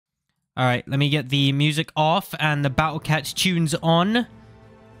All right, let me get the music off and the battlecats tunes on.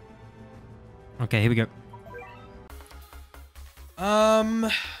 Okay, here we go.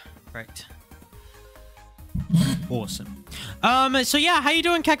 Right. Awesome. So yeah, how you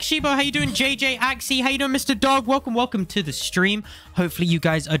doing, Kakashibo? How you doing, JJ Axie? How you doing, Mr. Dog? Welcome to the stream. Hopefully you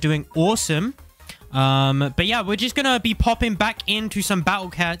guys are doing awesome. But yeah, we're just gonna be popping back into some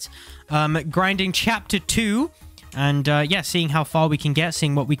battlecats, grinding chapter 2, and yeah, seeing how far we can get,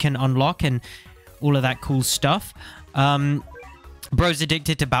 seeing what we can unlock, and all of that cool stuff. Bro's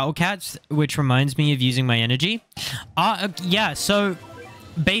addicted to battlecats, which reminds me of using my energy. Yeah, so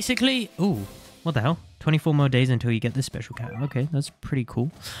basically, ooh, what the hell? 24 more days until you get this special cat. Okay, that's pretty cool.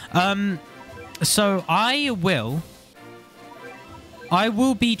 So I will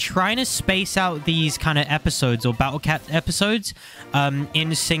be trying to space out these kind of episodes, or battlecat episodes,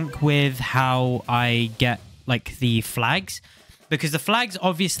 in sync with how I get like the flags, because the flags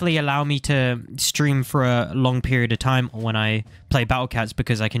obviously allow me to stream for a long period of time when I play battlecats,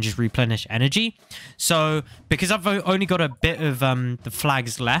 because I can just replenish energy. So because I've only got a bit of the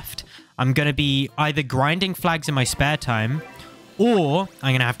flags left, I'm going to be either grinding flags in my spare time, or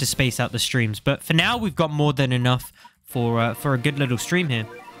I'm going to have to space out the streams. But for now, we've got more than enough for a good little stream here.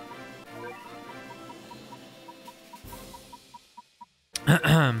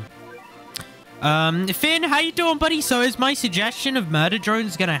 Finn, how you doing, buddy? So is my suggestion of murder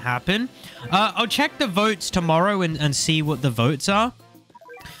drones gonna happen? I'll check the votes tomorrow and see what the votes are.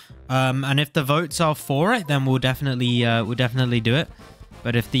 And if the votes are for it, then we'll definitely do it.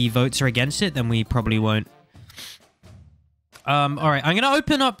 But if the votes are against it, then we probably won't. All right, I'm gonna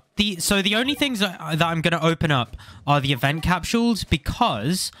open up so the only things that I'm gonna open up are the event capsules,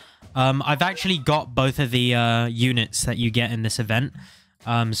 because I've actually got both of the units that you get in this event.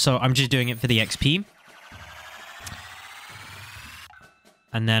 So I'm just doing it for the XP.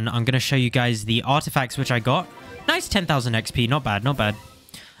 And then I'm going to show you guys the artifacts which I got. Nice 10,000 XP. Not bad, not bad.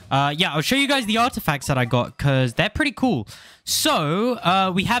 Yeah, I'll show you guys the artifacts that I got, because they're pretty cool.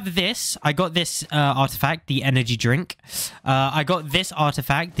 So, we have this. I got this artifact, the energy drink. I got this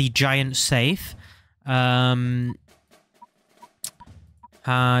artifact, the giant safe. Trying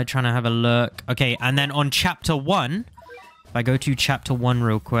to have a look. Okay, and then on chapter 1... If I go to chapter 1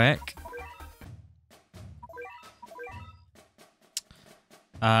 real quick.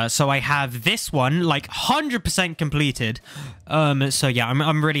 So I have this one, like 100% completed. So yeah,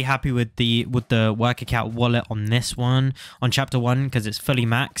 I'm really happy with the worker cat wallet on this one, on chapter 1, because it's fully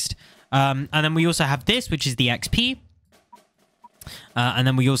maxed. And then we also have this, which is the XP. And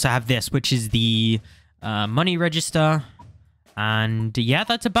then we also have this, which is the money register. And yeah,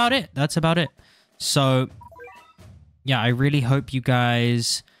 that's about it. That's about it. So yeah, I really hope you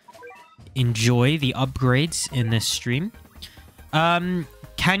guys enjoy the upgrades in this stream.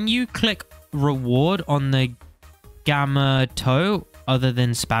 Can you click reward on the gamma toe other than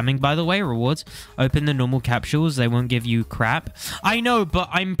spamming, by the way? Rewards. Open the normal capsules. They won't give you crap. I know, but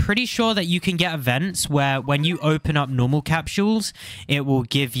I'm pretty sure that you can get events where when you open up normal capsules, it will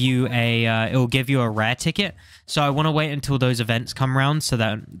give you a rare ticket. So I want to wait until those events come around, so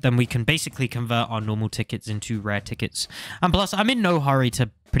that then we can basically convert our normal tickets into rare tickets. And plus, I'm in no hurry to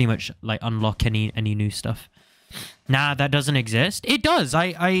pretty much like unlock any new stuff. Nah, that doesn't exist. It does.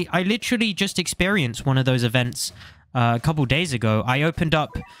 I literally just experienced one of those events a couple days ago. I opened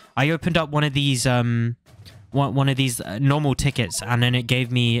up one of these normal tickets, and then it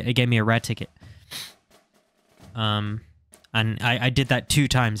gave me a rare ticket. And I did that 2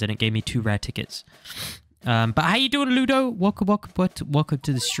 times, and it gave me 2 rare tickets. But how you doing, Ludo? Welcome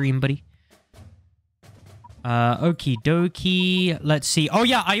to the stream, buddy. Okie dokie. Let's see. Oh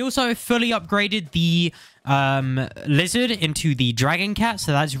yeah, I also fully upgraded the lizard into the dragon cat,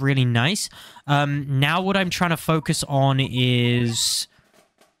 so that's really nice. Now what I'm trying to focus on is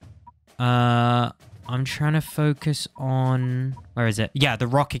I'm trying to focus on, where is it? Yeah, the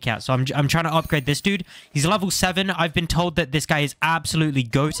rocket cat. So I'm trying to upgrade this dude. He's level 7. I've been told that this guy is absolutely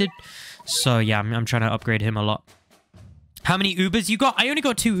goated. So yeah, I'm trying to upgrade him a lot. How many Ubers you got? I only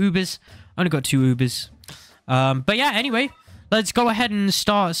got 2 Ubers. But yeah, anyway, let's go ahead and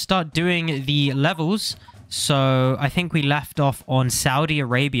start doing the levels. So I think we left off on Saudi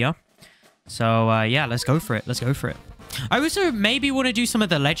Arabia. So yeah, let's go for it. I also maybe want to do some of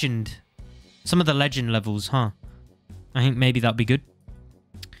the legend levels, huh? I think maybe that'd be good.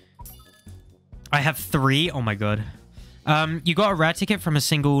 I have 3. Oh my god. You got a rare ticket from a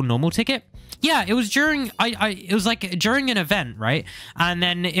single normal ticket? Yeah, it was during it was like during an event, right? And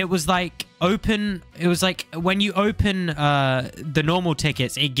then it was like it was like when you open the normal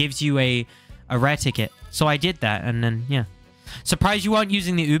tickets, it gives you a rare ticket. So I did that, and then yeah. Surprised you aren't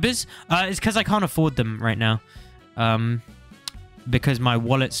using the Ubers? It's because I can't afford them right now. Because my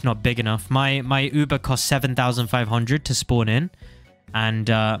wallet's not big enough. My Uber costs 7,500 to spawn in. And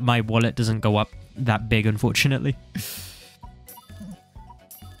my wallet doesn't go up that big, unfortunately.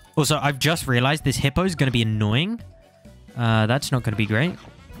 Also, I've just realized this hippo is going to be annoying. That's not going to be great.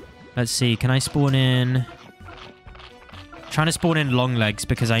 Let's see. Can I spawn in... Trying to spawn in long legs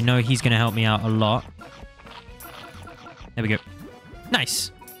because I know he's going to help me out a lot. There we go.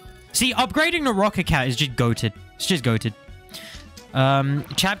 Nice. See, upgrading the rocket cat is just goated. It's just goated.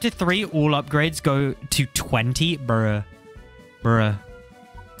 Chapter 3, all upgrades go to 20. Bruh.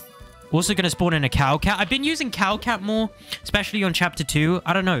 Also going to spawn in a cow cat. I've been using cow cat more, especially on chapter 2.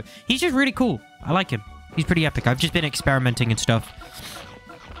 I don't know. He's just really cool. I like him. He's pretty epic. I've just been experimenting and stuff.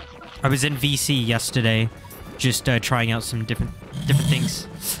 I was in VC yesterday, just trying out some different things.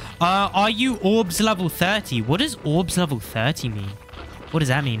 Are you orbs level 30? What does orbs level 30 mean? What does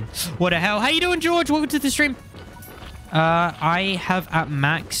that mean? What the hell? How you doing, George? Welcome to the stream. I have at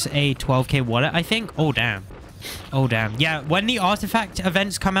max a 12k wallet, I think. Oh, damn. Oh, damn. Yeah, when the artifact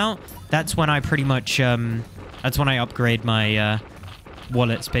events come out, that's when I pretty much, that's when I upgrade my,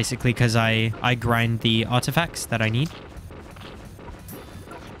 wallets, basically, because I grind the artifacts that I need.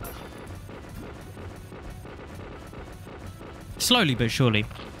 Slowly but surely.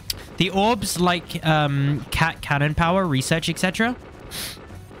 The orbs, like, cat cannon power, research, etc.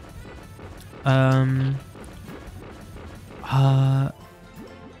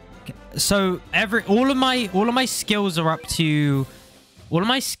 So all of my skills are up to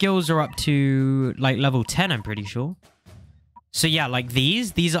like level 10, I'm pretty sure. So yeah, like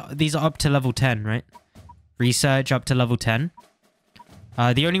these are up to level 10, right? Research up to level 10.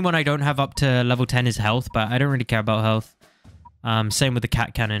 The only one I don't have up to level 10 is health, but I don't really care about health. Same with the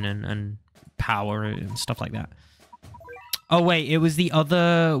cat cannon and power and stuff like that. Oh wait, it was the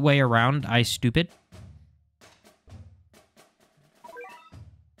other way around. I stupid.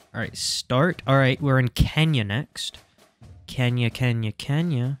 All right, start. All right, we're in Kenya next. Kenya.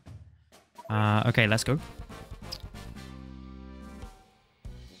 Okay, let's go.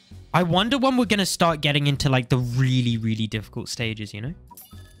 I wonder when we're going to start getting into, like, the really, really difficult stages, you know?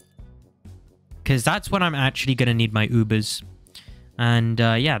 Because that's when I'm actually going to need my Ubers. And,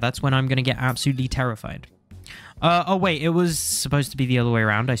 yeah, that's when I'm going to get absolutely terrified. Oh, wait, it was supposed to be the other way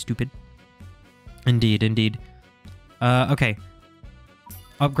around. I stupid. Indeed. Okay.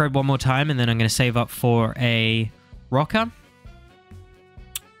 Upgrade one more time, and then I'm going to save up for a rocker.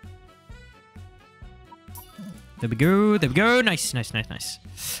 There we go. Nice.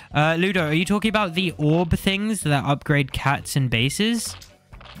 Ludo, are you talking about the orb things that upgrade cats and bases?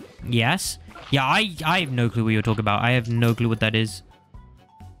 Yes. Yeah, I have no clue what you're talking about. I have no clue what that is.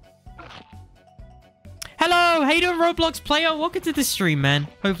 Hello, how you doing, Roblox player? Welcome to the stream, man.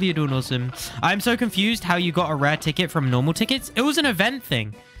 Hopefully you're doing awesome. I'm so confused how you got a rare ticket from normal tickets. It was an event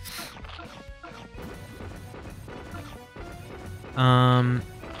thing.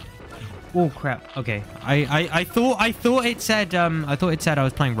 Oh crap. Okay. I thought it said I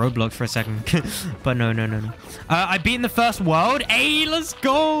was playing Roblox for a second. But no. I've beaten the first world. Hey, let's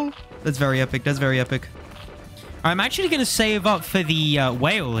go. That's very epic. I'm actually going to save up for the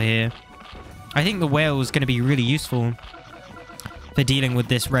whale here. I think the whale is going to be really useful for dealing with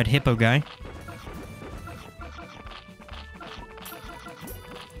this red hippo guy.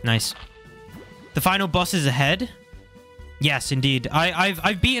 Nice. The final boss is ahead. Yes, indeed.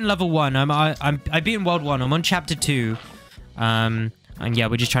 I've beaten level 1. I've beaten world 1. I'm on chapter 2. And yeah,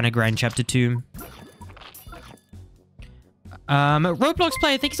 we're just trying to grind chapter 2. Roblox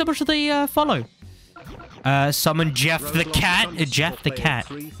player, thank you so much for the follow. Summon Jeff the cat. Jeff the cat.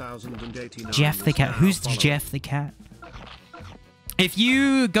 Jeff the cat. Who's Jeff the cat? If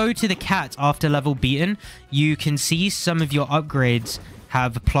you go to the cat after level beaten, you can see some of your upgrades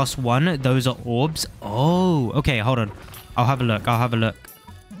have +1. Those are orbs. Oh, okay, hold on. I'll have a look.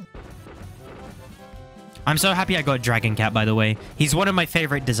 I'm so happy I got Dragon Cat, by the way. He's one of my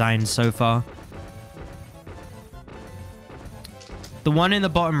favorite designs so far. The one in the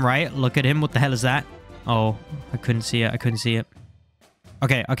bottom right, look at him. What the hell is that? Oh, I couldn't see it.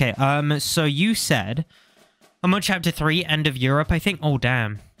 Okay. So you said... I'm on chapter 3, End of Europe, I think. Oh,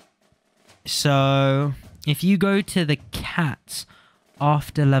 damn. So, if you go to the cats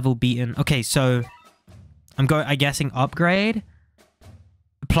after level beaten... Okay, so... I'm guessing upgrade.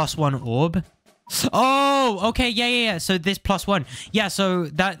 +1 orb. Oh, okay, yeah. So this +1. Yeah, so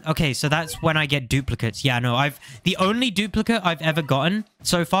that... Okay, so that's when I get duplicates. Yeah, no, the only duplicate I've ever gotten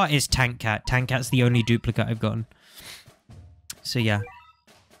so far is Tank Cat. Tank Cat's the only duplicate I've gotten. So, yeah.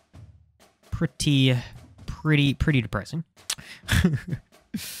 Pretty pretty depressing. All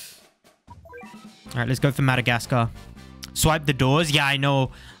right, let's go for Madagascar. Swipe the doors. Yeah, I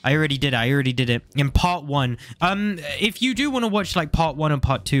know. I already did it in part 1. If you do want to watch like part 1 and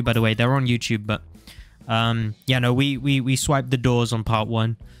part 2, by the way, they're on YouTube. But yeah, no, we swiped the doors on part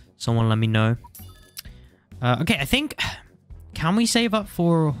 1. Someone let me know. Okay, I think, can we save up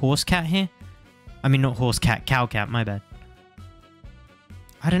for horse cat here? I mean, not horse cat, cow cat. My bad.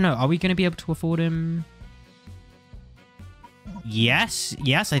 I don't know. Are we going to be able to afford him? Yes,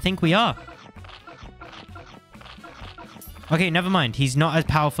 I think we are. Okay, never mind. He's not as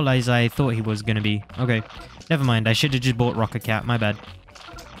powerful as I thought he was going to be. Okay, never mind. I should have just bought Rocket Cat. My bad.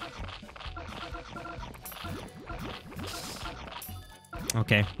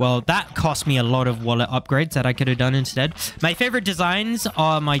 Okay, well, that cost me a lot of wallet upgrades that I could have done instead. My favorite designs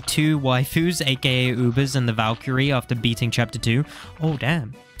are my 2 waifus, aka Ubers and the Valkyrie, after beating Chapter 2. Oh,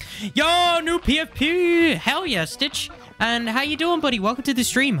 damn. Yo, new PFP! Hell yeah, Stitch! And how you doing, buddy? Welcome to the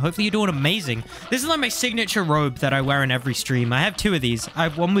stream. Hopefully you're doing amazing. This is like my signature robe that I wear in every stream. I have 2 of these. I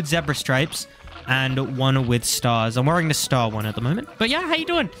have one with zebra stripes and one with stars. I'm wearing the star one at the moment. But yeah, how you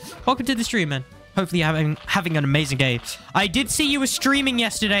doing? Welcome to the stream, man. Hopefully you're having an amazing day. I did see you were streaming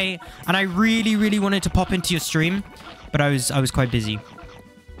yesterday, and I really wanted to pop into your stream, but I was quite busy.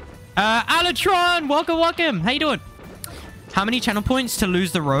 Alatron, welcome. How you doing? How many channel points to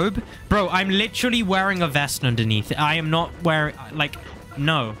lose the robe? Bro, I'm literally wearing a vest underneath. I am not wearing, like,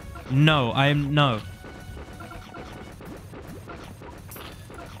 no. I am, no.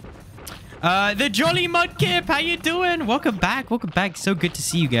 The Jolly Mudkip, how you doing? Welcome back. So good to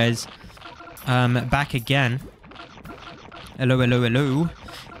see you guys. Back again. Hello.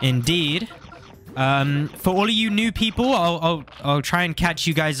 Indeed. For all of you new people, I'll try and catch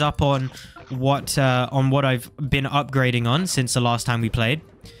you guys up on what I've been upgrading on since the last time we played.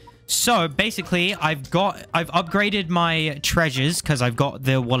 So basically, I've upgraded my treasures because I've got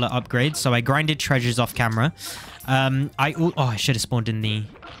the wallet upgrade. So I grinded treasures off camera. I should have spawned in the.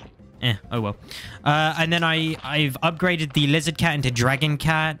 Oh well. And then I've upgraded the lizard cat into dragon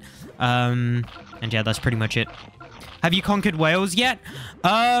cat. And yeah, that's pretty much it. Have you conquered Wales yet?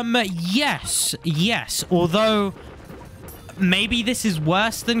 Yes. Although maybe this is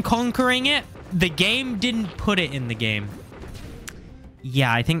worse than conquering it. The game didn't put it in the game.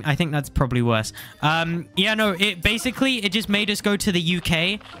 Yeah, I think that's probably worse. Yeah, no, it just made us go to the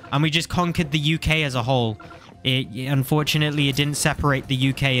UK and we just conquered the UK as a whole. Unfortunately, it didn't separate the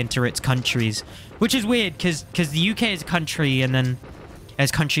UK into its countries, which is weird because the UK is a country and then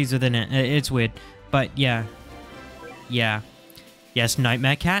there's countries within it. It's weird, but yeah. Yes,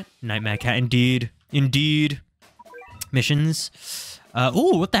 Nightmare Cat, indeed. Missions.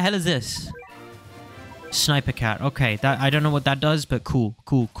 Oh, what the hell is this? Sniper Cat. Okay, that I don't know what that does, but cool.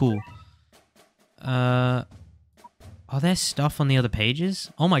 Are there stuff on the other pages?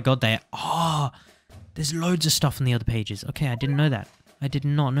 Oh my god, there's loads of stuff on the other pages. Okay, I didn't know that. I did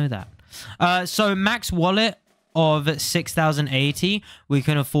not know that. So max wallet of 6,080. We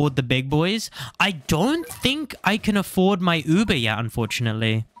can afford the big boys. I don't think I can afford my Uber yet,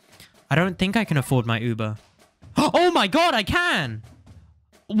 unfortunately. I don't think I can afford my Uber. Oh my god, I can!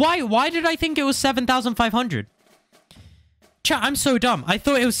 Why did I think it was 7,500? Chat, I'm so dumb. I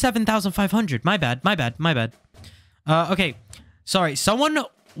thought it was 7,500. My bad. Okay. Sorry, someone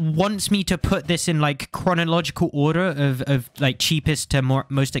wants me to put this in, like, chronological order of like, cheapest to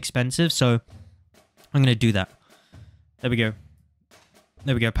most expensive, so I'm gonna do that. There we go.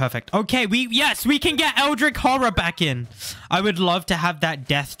 Perfect. Okay, we can get Eldritch Horror back in. I would love to have that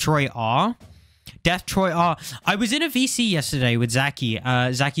Death Troy R. I was in a VC yesterday with Zaki.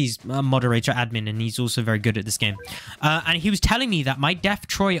 Zaki's a moderator admin, and he's also very good at this game. And he was telling me that my Death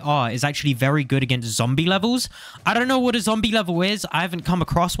Troy R is actually very good against zombie levels. I don't know what a zombie level is. I haven't come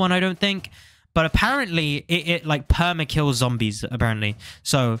across one, I don't think. But apparently, it like perma-kills zombies, apparently.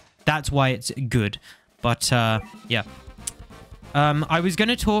 So that's why it's good. But, yeah. I was going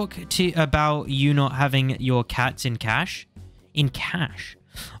to talk about you not having your cats in cash. In cash.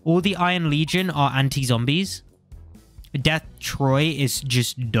 All the Iron Legion are anti-zombies. Death Troy is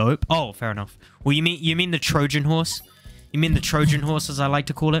just dope. Oh, fair enough. Well, you mean the Trojan horse? You mean the Trojan horse, as I like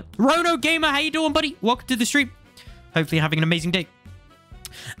to call it? Rono Gamer, how you doing, buddy? Welcome to the stream. Hopefully you're having an amazing day.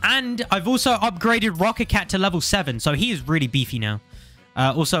 And I've also upgraded Rocket Cat to level 7, so he is really beefy now.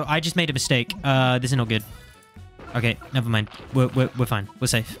 Also, I just made a mistake. This is not good. Okay, never mind. We're fine. We're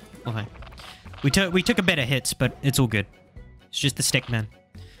safe. We're fine. We took a bit of hits, but it's all good. It's just the stick, man.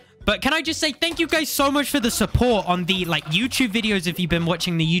 But can I just say thank you guys so much for the support on the like YouTube videos if you've been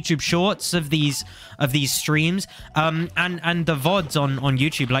watching the YouTube shorts of these streams and the VODs on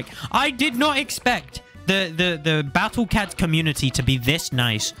YouTube. Like, I did not expect the battlecats community to be this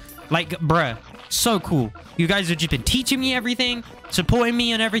nice. Like, bruh, so cool. You guys have just been teaching me everything, supporting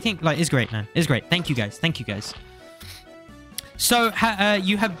me and everything. Like, it's great, man. It's great. Thank you, guys. Thank you, guys. So,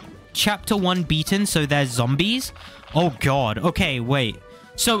 you have chapter 1 beaten, so there's zombies. Oh, God. Okay, wait.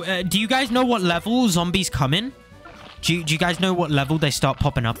 So, do you guys know what level zombies come in? Do you guys know what level they start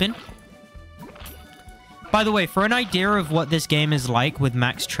popping up in? By the way, for an idea of what this game is like with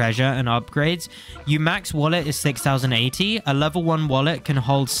max treasure and upgrades, your max wallet is 6,080. A level 1 wallet can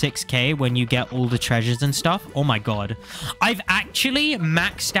hold 6k when you get all the treasures and stuff. Oh my god. I've actually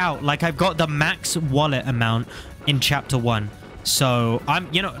maxed out. Like, I've got the max wallet amount in chapter 1. So, I'm,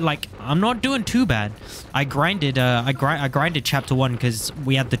 you know, like, I'm not doing too bad. I grinded chapter 1 because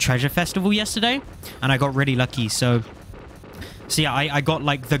we had the treasure festival yesterday, and I got really lucky, so yeah, I got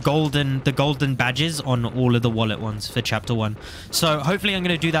like the golden badges on all of the wallet ones for chapter 1. So hopefully I'm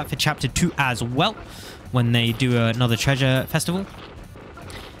going to do that for chapter 2 as well when they do another treasure festival.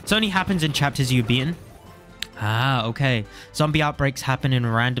 It only happens in chapters you've beaten. Ah, okay. Zombie outbreaks happen in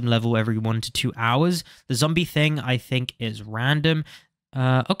a random level every 1 to 2 hours. The zombie thing, I think, is random.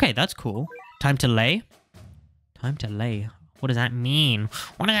 Okay, that's cool. Time to lay. Time to lay. What does that mean?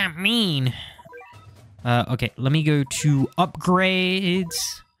 What does that mean? Okay, let me go to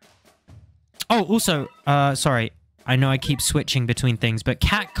upgrades. Oh, also, sorry. I know I keep switching between things, but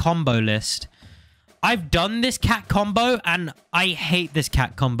cat combo list. I've done this cat combo, and I hate this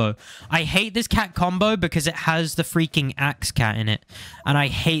cat combo. I hate this cat combo because it has the freaking axe cat in it, and I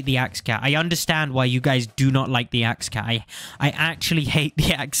hate the axe cat. I understand why you guys do not like the axe cat. I actually hate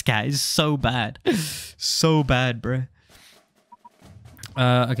the axe cat. It's so bad. So bad, bro.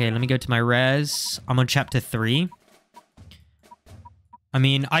 Okay, let me go to my res. I'm on chapter 3. I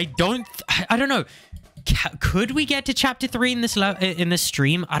mean, I don't know. Could we get to chapter 3 in this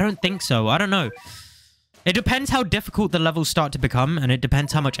stream? I don't think so. I don't know. It depends how difficult the levels start to become, and it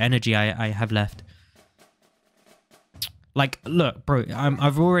depends how much energy I have left. Like, look, bro,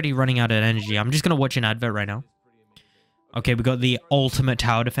 I've already running out of energy. I'm just gonna watch an advert right now. Okay, we got the ultimate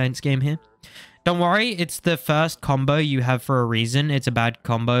tower defense game here. Don't worry, it's the first combo you have for a reason. It's a bad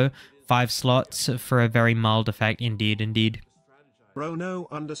combo. 5 slots for a very mild effect. Indeed, indeed.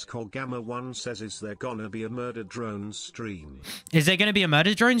 Brono_Gamma1 says, is there gonna be a murder drone stream? Is there gonna be a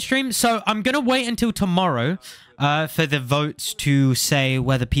murder drone stream? So I'm gonna wait until tomorrow for the votes to say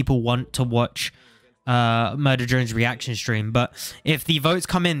whether people want to watch Murder Drone's reaction stream. But if the votes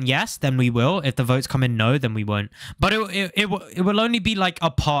come in yes, then we will. If the votes come in no, then we won't. But it will only be like a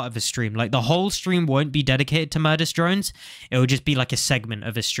part of a stream. Like, the whole stream won't be dedicated to Murder Drones. It will just be like a segment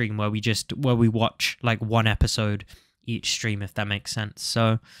of a stream where we watch like one episode each stream, if that makes sense.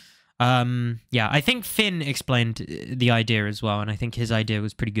 So yeah, I think Finn explained the idea as well, and I think his idea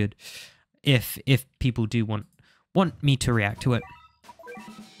was pretty good. If people do want me to react to it.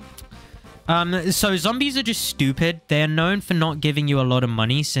 So zombies are just stupid. They're known for not giving you a lot of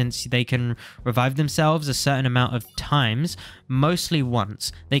money since they can revive themselves a certain amount of times, mostly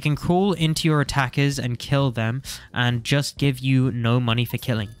once. They can crawl into your attackers and kill them and just give you no money for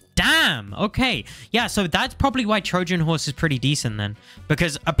killing. Damn! Okay. Yeah, so that's probably why Trojan Horse is pretty decent then.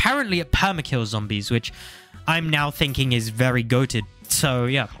 Because apparently it permakills zombies, which I'm now thinking is very goated. So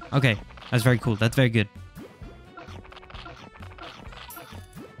yeah, okay. That's very cool. That's very good.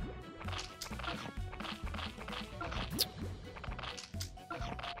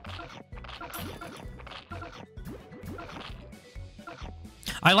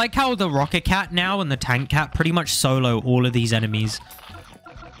 I like how the rocket cat now and the tank cat pretty much solo all of these enemies.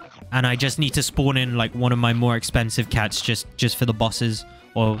 And I just need to spawn in like one of my more expensive cats just for the bosses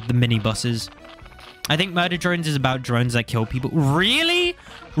or the mini bosses. I think Murder Drones is about drones that kill people. Really?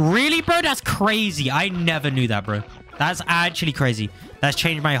 Really, bro? That's crazy. I never knew that, bro. That's actually crazy. That's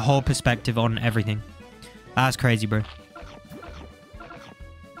changed my whole perspective on everything. That's crazy, bro.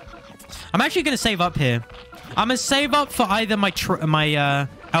 I'm actually going to save up here. I'm going to save up for either my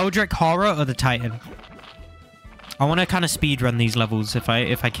Eldritch Horror or the Titan. I want to kind of speedrun these levels if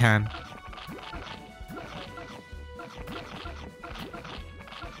I can.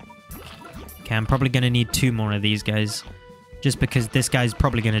 Okay, I'm probably going to need 2 more of these guys. Just because this guy's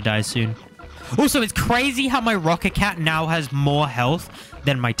probably going to die soon. Also, it's crazy how my Rocket Cat now has more health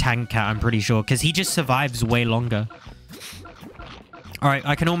than my Tank Cat, I'm pretty sure. Because he just survives way longer. Alright,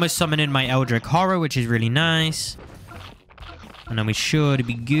 I can almost summon in my Eldritch Horror, which is really nice. And then we should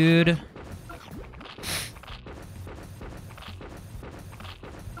be good.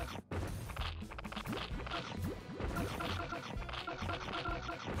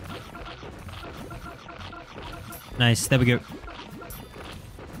 Nice, there we go.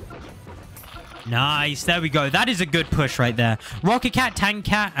 Nice. There we go. That is a good push right there. Rocket Cat, Tank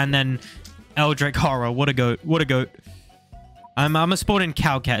Cat, and then Eldritch Horror. What a goat. What a goat. I'm a sporting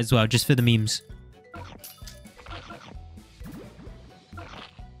Cow Cat as well, just for the memes.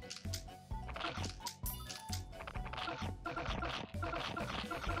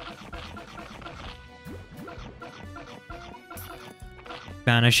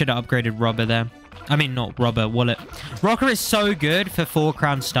 Man, I should have upgraded Robber there. I mean, not Robber, Wallet. Rocker is so good for 4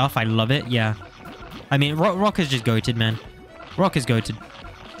 crown stuff. I love it. Yeah. I mean, Rocker's just goated, man. Rocker's goated.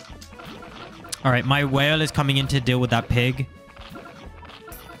 All right, my whale is coming in to deal with that pig.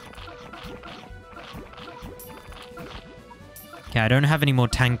 Okay, I don't have any more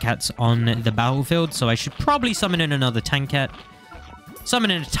tank cats on the battlefield, so I should probably summon in another tank cat.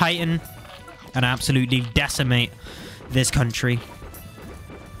 Summon in a titan and absolutely decimate this country.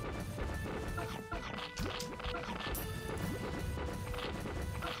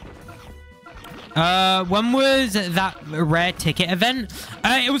 When was that rare ticket event?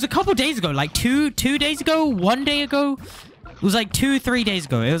 It was a couple days ago, like two days ago, 1 day ago. It was like 2-3 days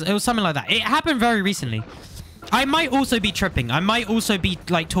ago. It was something like that. It happened very recently. I might also be tripping. I might also be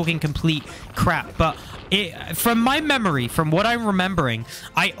like talking complete crap, but from my memory, from what I'm remembering,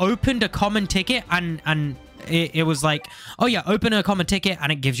 I opened a common ticket and it was like, oh yeah, open a common ticket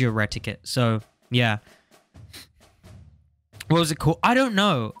and it gives you a rare ticket. So yeah. What was it called? I don't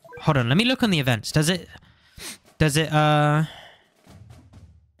know. Hold on, let me look on the events. Does it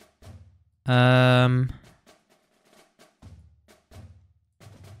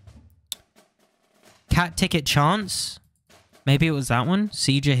Cat ticket chance? Maybe it was that one?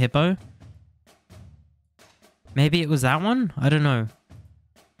 Siege Hippo? Maybe it was that one? I don't know.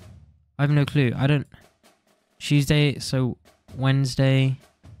 I have no clue. I don't... Tuesday, so Wednesday...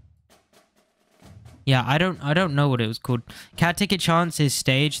 Yeah, I don't know what it was called. Cat ticket chance is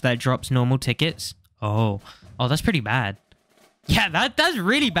stage that drops normal tickets. Oh, that's pretty bad. Yeah, that's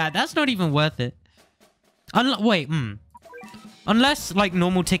really bad. That's not even worth it. Unless like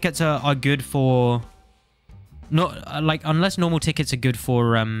normal tickets are good for, unless normal tickets are good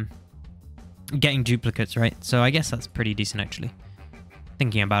for getting duplicates, right? So I guess that's pretty decent actually.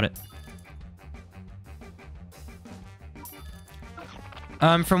 Thinking about it.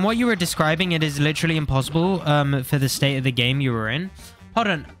 From what you were describing, it is literally impossible for the state of the game you were in. Hold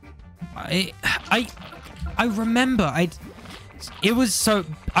on. I remember it was so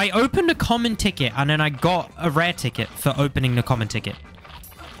I opened a common ticket and then I got a rare ticket for opening the common ticket.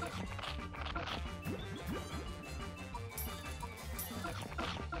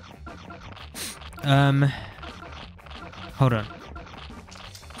 Hold on.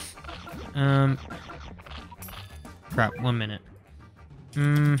 Crap, 1 minute.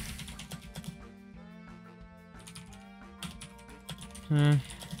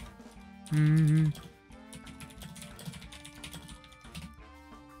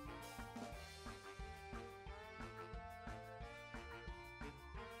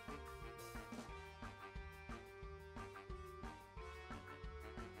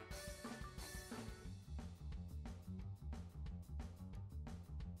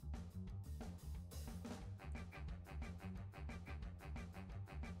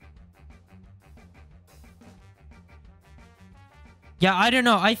 Yeah, I don't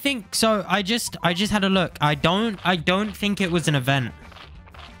know. I think so. I just had a look. I don't think it was an event.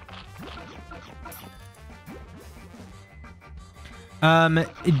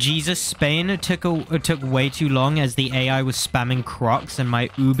 Jesus Spain took way too long as the AI was spamming Crocs and my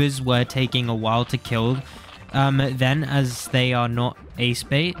Ubers were taking a while to kill. Then as they are not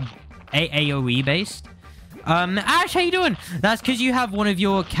AOE based. Ash, how you doing? That's because you have one of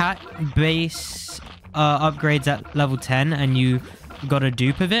your cat base upgrades at level 10 and you got a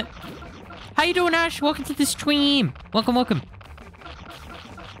dupe of it. How you doing, Ash? Welcome to the stream. Welcome.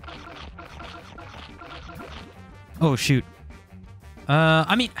 Oh shoot.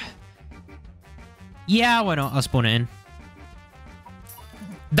 I mean, yeah, why not? I'll spawn it in.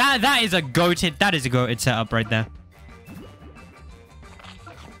 That is a goated setup right there.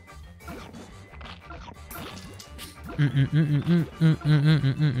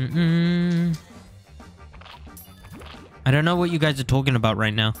 I don't know what you guys are talking about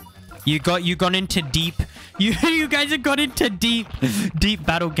right now. You gone into deep. You guys have got into deep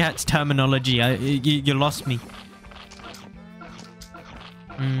battlecats terminology. You lost me.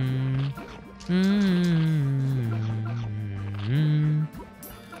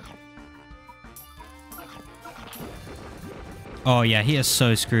 Oh yeah, he is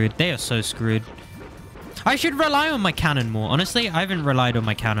so screwed. They are so screwed. I should rely on my cannon more. Honestly, I haven't relied on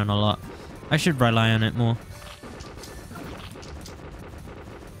my cannon a lot. I should rely on it more.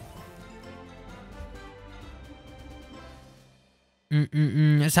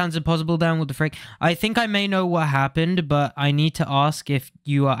 It sounds impossible, Dan. What the frick? I think I may know what happened, but I need to ask if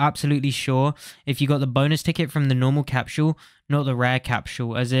you are absolutely sure if you got the bonus ticket from the normal capsule, not the rare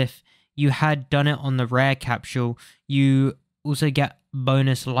capsule. As if you had done it on the rare capsule, you also get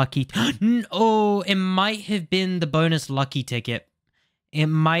bonus lucky. Oh, it might have been the bonus lucky ticket. It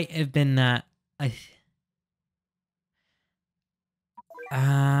might have been that.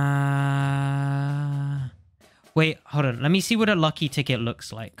 Wait, hold on. Let me see what a lucky ticket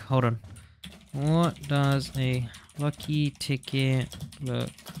looks like. Hold on. What does a lucky ticket look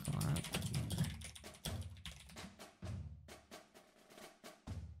like?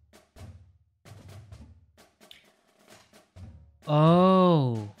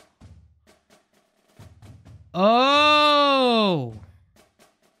 Oh. Oh.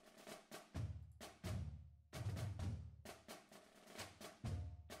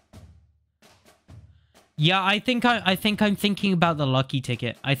 Yeah, I think I'm thinking about the lucky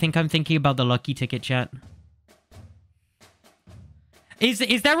ticket. I think I'm thinking about the lucky ticket, chat. Is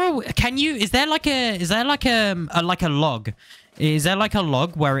there like a log? Is there like a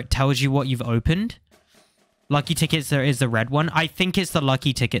log where it tells you what you've opened? Lucky tickets, there is the red one. I think it's the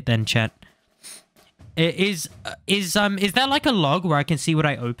lucky ticket then, chat. Is there like a log where I can see what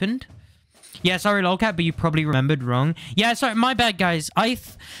I opened? Yeah, sorry, lolcat, but you probably remembered wrong. Yeah, sorry, my bad, guys.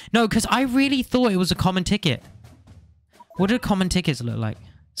 No, because I really thought it was a common ticket. What do common tickets look like?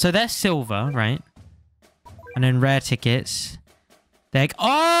 So they're silver, right? And then rare tickets. They're...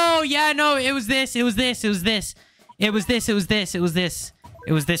 Oh, yeah, no, it was this. It was this. It was this. It was this. It was this. It was this.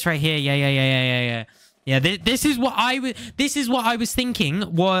 It was this right here. Yeah. Yeah, this is what I was thinking.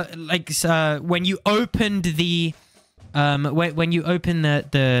 What, like, when you opened the... when you open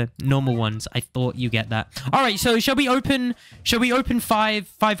the normal ones, I thought you get that. All right, so shall we open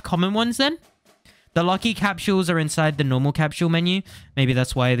five common ones then? The lucky capsules are inside the normal capsule menu. Maybe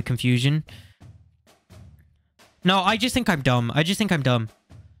that's why the confusion. No, I just think I'm dumb.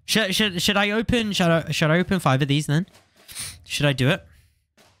 Should I open 5 of these then? Should I do it?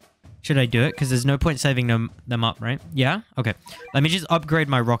 Because there's no point saving them up, right? Yeah? Okay. Let me just upgrade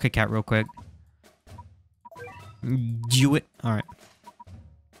my rocket cat real quick. Do it. All right.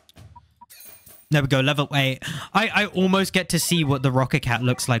 There we go. Level 8. I almost get to see what the rocket cat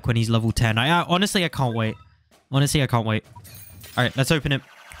looks like when he's level 10. Honestly, I can't wait. All right, let's open it.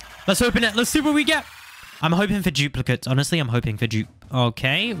 Let's see what we get. I'm hoping for duplicates. Honestly, I'm hoping for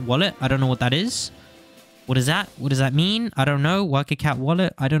Okay, wallet. I don't know what that is. What is that? What does that mean? I don't know. Rocket cat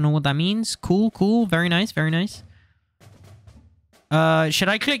wallet. I don't know what that means. Cool. Very nice. Should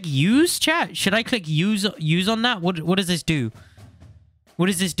I click use, chat? Should I click use on that? What does this do?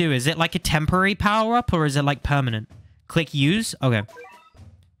 Is it like a temporary power-up or is it like permanent? Click use? Okay.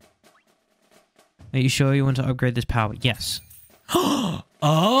 Are you sure you want to upgrade this power? Yes. Oh!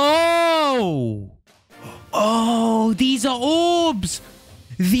 Oh, these are orbs!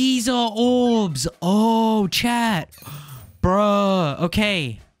 Oh, chat. Bruh.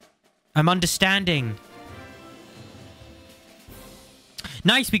 Okay. I'm understanding.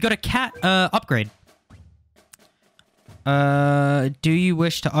 Nice, we got a cat upgrade. Do you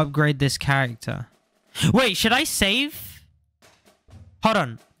wish to upgrade this character? Wait, should I save? Hold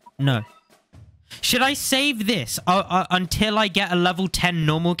on. No. Should I save this until I get a level 10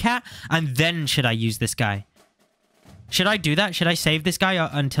 normal cat? And then should I use this guy? Should I do that? Should I save this guy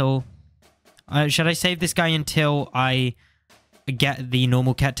until... should I save this guy until I get the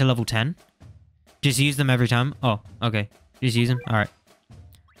normal cat to level 10? Just use them every time? Oh, okay. Just use them? Alright.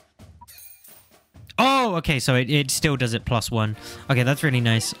 Oh, okay, so it still does it +1. Okay, that's really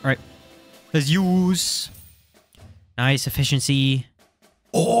nice. Alright. Let's use. Nice efficiency.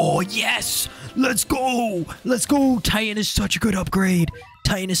 Oh, yes! Let's go! Titan is such a good upgrade.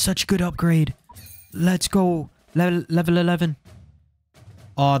 Let's go. Level 11.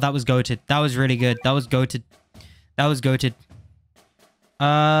 Oh, that was goated. That was really good. That was goated.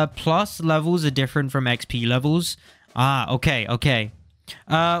 Plus levels are different from XP levels. Ah, okay.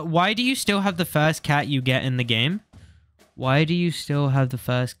 Why do you still have the first cat you get in the game? What do you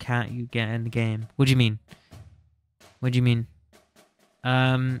mean?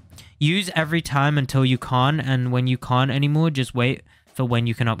 Use every time until you can't, and when you can't anymore, just wait for when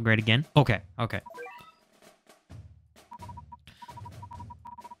you can upgrade again. Okay.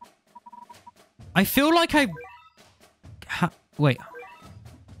 I feel like wait.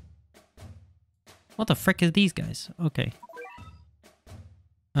 What the frick is these guys? Okay.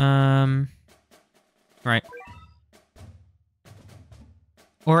 Right.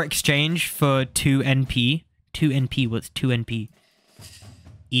 Or exchange for 2 NP. 2 NP, what's 2 NP?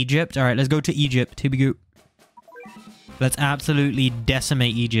 Egypt? Alright, let's go to Egypt. Here we go. Let's absolutely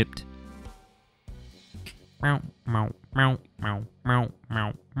decimate Egypt. Meow, meow, meow, meow, meow,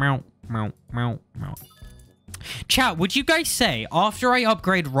 meow, meow, meow, meow, meow. Chat, would you guys say, after I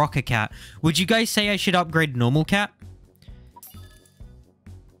upgrade Rocket Cat, would you guys say I should upgrade Normal Cat?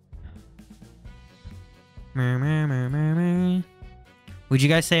 Would you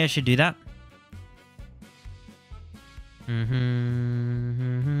guys say I should do that?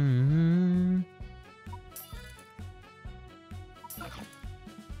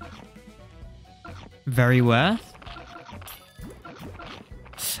 Very worth.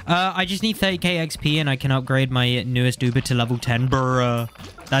 I just need 30k XP and I can upgrade my newest Uber to level 10. Bruh.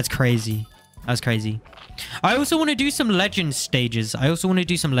 That's crazy. That's crazy. I also want to do some legend stages.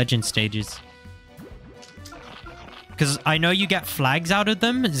 Because I know you get flags out of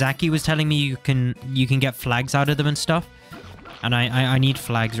them. Zaki was telling me you can get flags out of them and stuff. And I need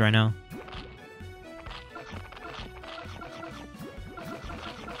flags right now.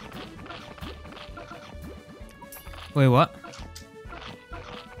 Wait, what?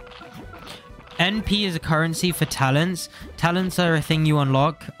 NP is a currency for talents. Talents are a thing you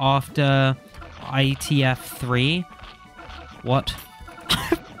unlock after ITF 3. What?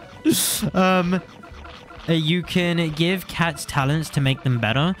 You can give cats talents to make them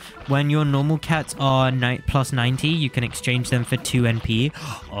better. When your normal cats are plus 90, you can exchange them for 2 NP.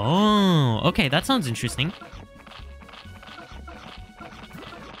 Oh, okay, that sounds interesting.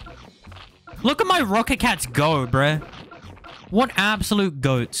 Look at my rocket cats go, bruh. What absolute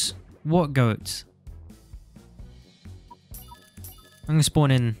goats. What goats? I'm gonna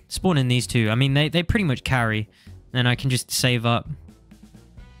spawn in these two. I mean, they pretty much carry. Then I can just save up.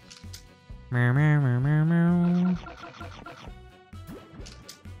 Meow, meow, meow, meow, meow.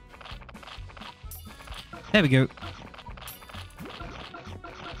 There we go.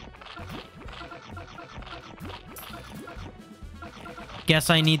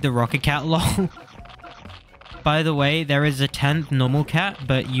 Guess I need the rocket cat, lol. By the way, there is a 10th normal cat,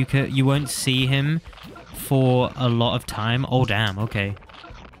 but you won't see him for a lot of time. Oh damn, okay.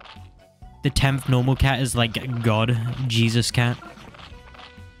 The 10th normal cat is like God, Jesus cat.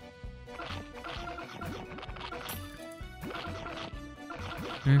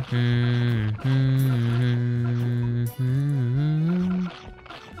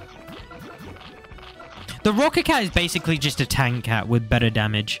 The rocket cat is basically just a tank cat with better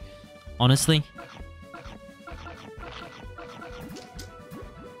damage, honestly.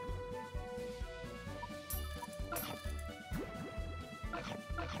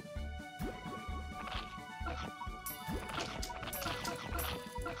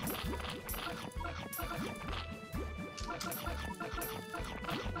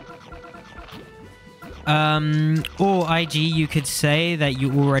 Or IG, you could say that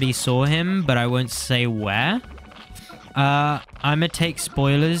you already saw him, but I won't say where. I'ma take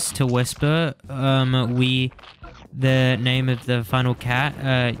spoilers to whisper. The name of the final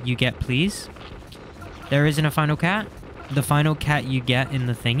cat, you get, please. There isn't a final cat. The final cat you get in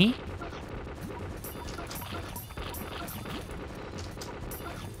the thingy.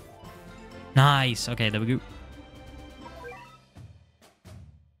 Nice. Okay, there we go.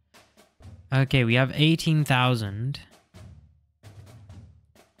 Okay, we have 18,000.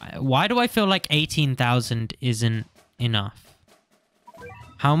 Why do I feel like 18,000 isn't enough?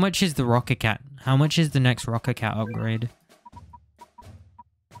 How much is the rocket cat? How much is the next rocket cat upgrade?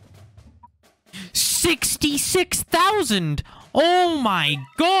 66,000! Oh my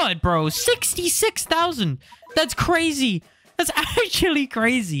god, bro! 66,000! That's crazy! That's actually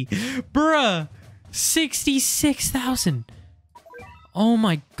crazy! Bruh! 66,000! Oh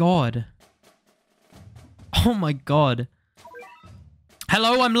my god. Oh my god.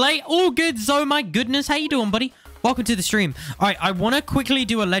 Hello, I'm late. All good, Zo. My goodness. How you doing, buddy? Welcome to the stream. All right, I want to quickly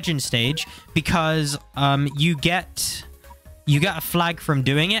do a legend stage because you get a flag from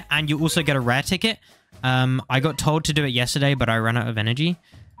doing it and you also get a rare ticket. I got told to do it yesterday, but I ran out of energy.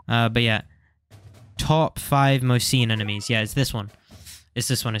 But yeah. Top 5 most seen enemies. Yeah, it's this one. It's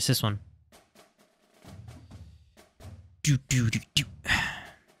this one. It's this one.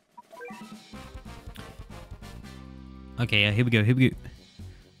 Okay, yeah, here we go, here we go.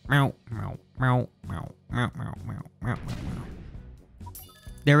 Meow, meow, meow, meow, meow, meow, meow, meow, meow.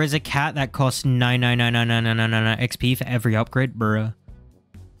 There is a cat that costs 9999999 XP for every upgrade, bruh.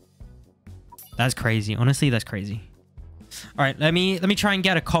 That's crazy. Honestly, that's crazy. All right, let me try and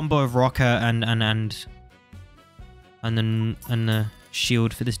get a combo of rocker and the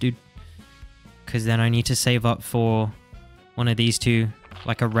shield for this dude, because then I need to save up for one of these two,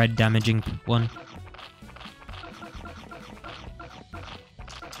 like a red damaging one.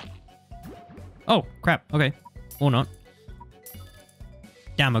 Oh, crap. Okay. Or not.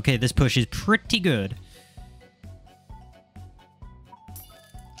 Damn, okay, this push is pretty good.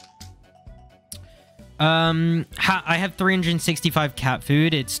 I have 365 cat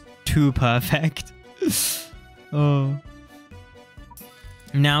food. It's too perfect. Oh.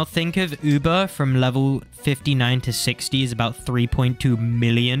 Now think of Uber from level 59 to 60 is about 3.2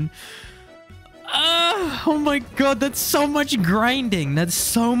 million. Oh my god, that's so much grinding. That's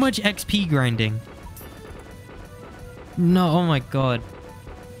so much XP grinding. No, oh my god.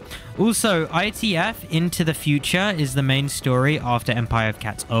 Also, ITF Into the Future is the main story after Empire of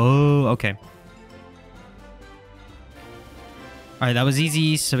Cats. Oh, okay. Alright, that was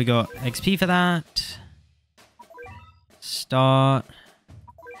easy. So we got XP for that. Start.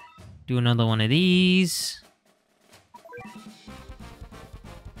 Do another one of these.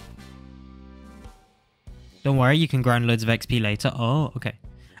 Don't worry, you can grind loads of XP later. Oh, okay.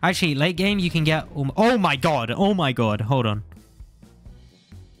 Actually, late game, you can get... Oh my god. Oh my god. Hold on.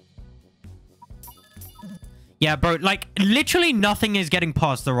 Yeah, bro. Like, literally nothing is getting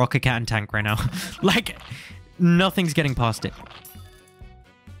past the rocket cat and tank right now. Like, nothing's getting past it.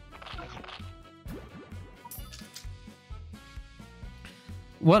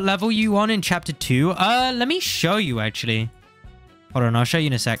 What level you on in chapter 2? Let me show you, actually. Hold on, I'll show you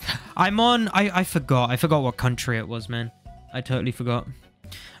in a sec. I'm on... I forgot. I forgot what country it was, man. I totally forgot.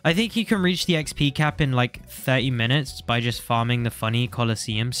 I think you can reach the XP cap in, like, 30 minutes by just farming the funny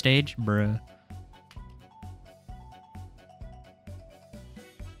Colosseum stage. Bruh.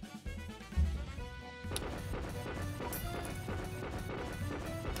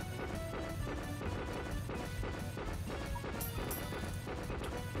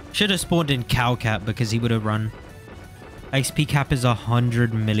 Should have spawned in Cowcat because he would have run. XP cap is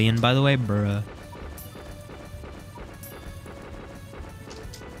 100 million, by the way, bruh.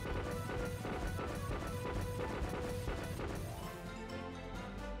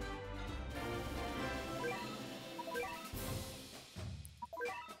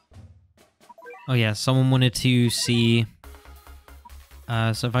 Oh yeah, someone wanted to see...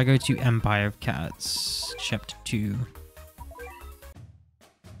 so if I go to Empire of Cats, chapter 2...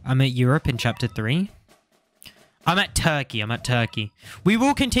 I'm at Europe in chapter 3. I'm at Turkey. I'm at Turkey. We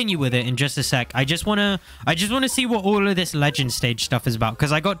will continue with it in just a sec. I just wanna see what all of this legend stage stuff is about,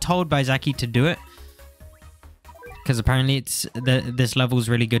 because I got told by Zaki to do it. Because apparently it's this level is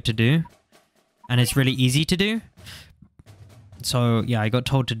really good to do, and it's really easy to do. So yeah, I got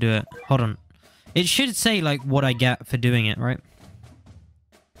told to do it. Hold on. It should say like what I get for doing it, right?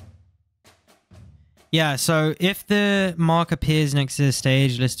 Yeah, so if the mark appears next to the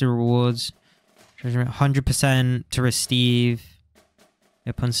stage, list of rewards, 100% to receive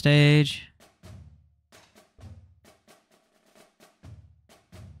up on stage.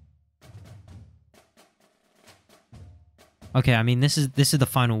 Okay, I mean this is the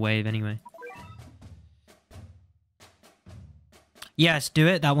final wave anyway. Yes, do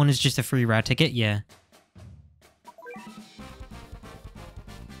it. That one is just a free rare ticket. Yeah.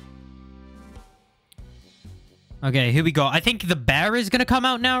 Okay, here we go. I think the bear is gonna come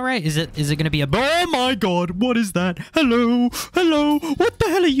out now, right? Is it gonna be a... Oh my god, what is that? Hello? Hello? What the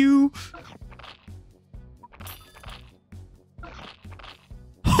hell are you?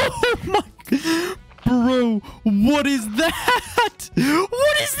 Oh my... Bro, what is that?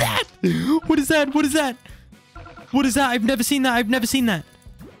 What is that? What is that? What is that? What is that? I've never seen that. I've never seen that.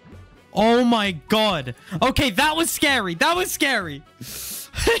 Oh my god. Okay, that was scary. That was scary.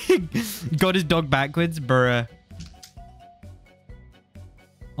 Got his dog backwards, bruh.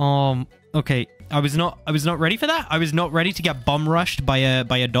 Okay. I was not ready for that. I was not ready to get bum rushed by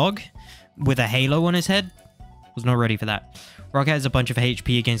a dog with a halo on his head. Was not ready for that. Rock has a bunch of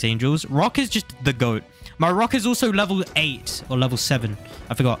HP against angels. Rock is just the goat. My Rock is also level 8 or level 7.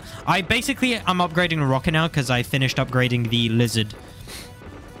 I forgot. I'm upgrading a Rocket now because I finished upgrading the lizard.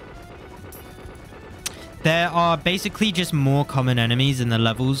 There are basically just more common enemies in the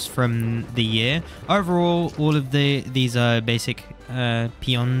levels from the year. Overall, all of these are basic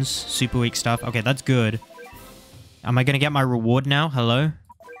peons, super weak stuff. Okay, that's good. Am I going to get my reward now? Hello?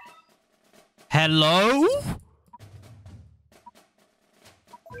 Hello?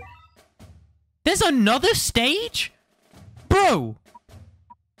 There's another stage? Bro!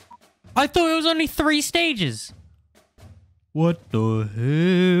 I thought it was only 3 stages. What the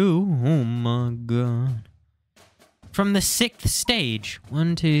hell? Oh my god. From the 6th stage.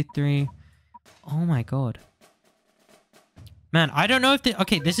 1, 2, 3. Oh my god. Man, I don't know if the...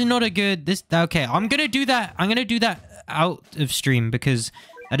 Okay, this is not a good... Okay, I'm gonna do that. I'm gonna do that out of stream because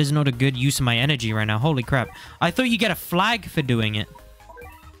that is not a good use of my energy right now. Holy crap. I thought you get a flag for doing it.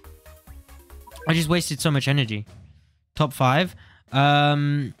 I just wasted so much energy. Top 5.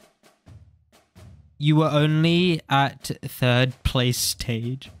 You were only at 3rd place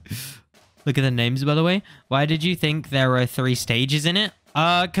stage. Look at the names, by the way. Why did you think there were 3 stages in it?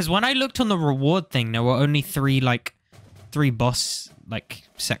 Because when I looked on the reward thing, there were only 3 boss,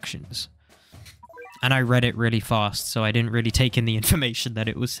 sections. And I read it really fast, so I didn't really take in the information that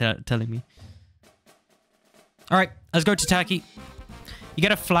it was telling me. Alright, let's go to Turkey. You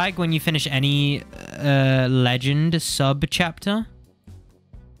get a flag when you finish any legend sub-chapter.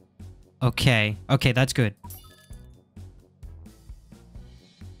 Okay. Okay, that's good.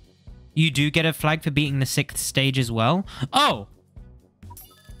 You do get a flag for beating the 6th stage as well? Oh!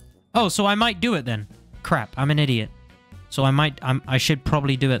 Oh, so I might do it then. Crap, I'm an idiot. So I should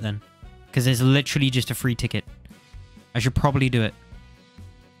probably do it then. Because it's literally just a free ticket. I should probably do it.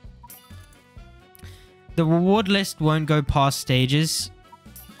 The reward list won't go past stages.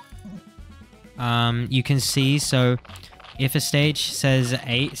 You can see, so if a stage says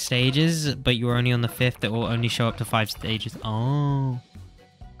 8 stages, but you're only on the 5th, it will only show up to 5 stages. Oh.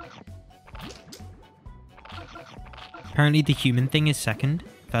 Apparently the human thing is 2nd.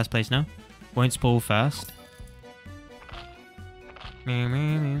 1st place now. Won't spoil first.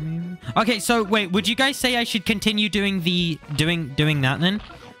 Okay, so wait, would you guys say I should continue doing doing that then?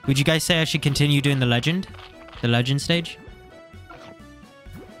 Would you guys say I should continue doing the legend stage?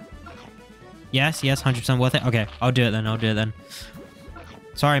 Yes, 100% worth it. Okay, I'll do it then.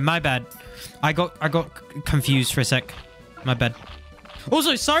 Sorry, my bad. I got confused for a sec. My bad.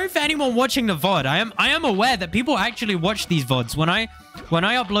 Also, sorry for anyone watching the VOD. I am aware that people actually watch these VODs. When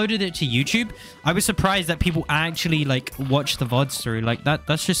I uploaded it to YouTube, I was surprised that people actually watch the VODs through.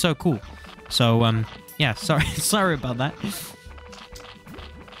 That's just so cool. So yeah, sorry about that.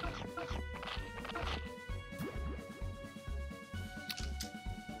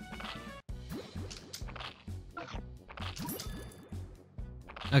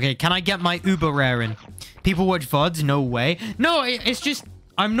 Okay, can I get my Uber rare in? People watch VODs? No way. No, it's just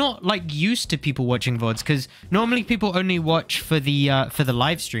I'm not used to people watching VODs because normally people only watch for the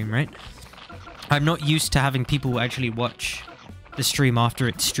live stream, right? I'm not used to having people actually watch the stream after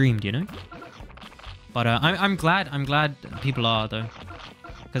it's streamed, you know? But I'm glad people are though,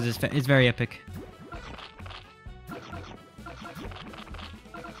 because it's very epic.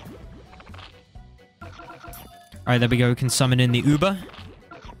 All right, there we go. We can summon in the Uber.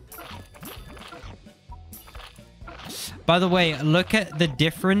 By the way, look at the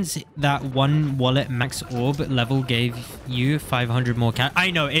difference that one wallet max orb level gave you 500 more cash.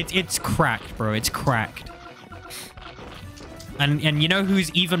 I know, it's cracked, bro. It's cracked. And you know who's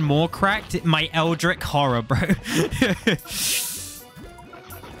even more cracked? My Eldritch Horror, bro.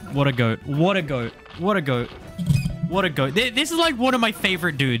 What a goat. What a goat. What a goat. What a goat. This is one of my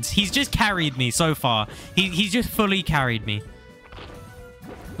favorite dudes. He's just carried me so far. He's just fully carried me.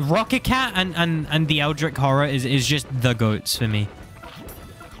 Rocket Cat and the Eldritch Horror is just the goats for me.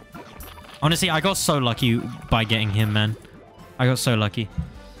 Honestly, I got so lucky by getting him, man. I got so lucky.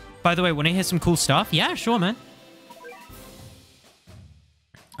 By the way, want to hear some cool stuff? Yeah, sure, man.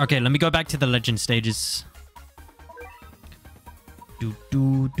 Okay, let me go back to the legend stages. Do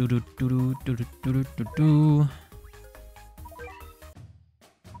do do do do do do do do do.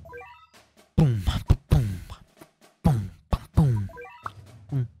 Boom, boom, boom, boom, boom.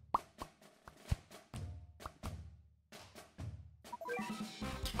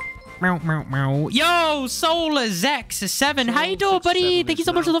 Meow, meow, meow. Yo, Soul Zex7. How you doing, buddy? Thank you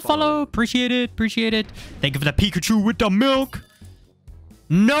so much for the follow. Appreciate it. Appreciate it. Thank you for the Pikachu with the milk.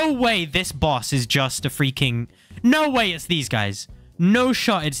 No way this boss is just a freaking... No way it's these guys. No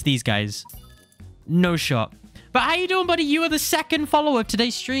shot it's these guys. No shot. But how you doing, buddy? You are the 2nd follower of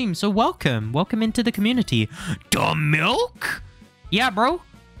today's stream, so welcome. Welcome into the community. The milk? Yeah, bro.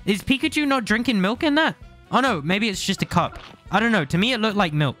 Is Pikachu not drinking milk in that? Oh, no. Maybe it's just a cup. I don't know. To me, it looked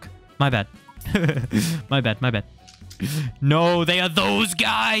like milk. My bad. My bad. My bad. No, they are those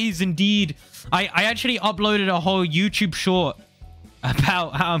guys, indeed. I actually uploaded a whole YouTube short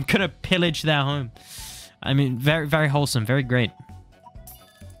about how I'm going to pillage their home. I mean, very, very wholesome. Very great.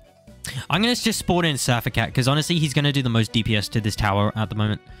 I'm going to just spawn in Surfer Cat because honestly, he's going to do the most DPS to this tower at the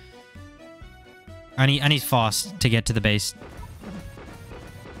moment. And he's fast to get to the base.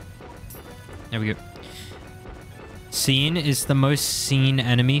 There we go. Seen is the most seen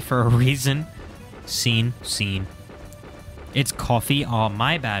enemy for a reason. Seen. It's coffee. Oh,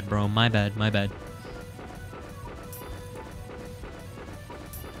 my bad, bro. My bad. My bad.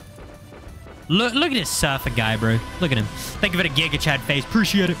 Look at this surfer guy, bro. Look at him. Thank you for the Giga Chad face.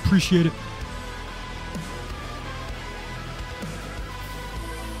 Appreciate it. Appreciate it.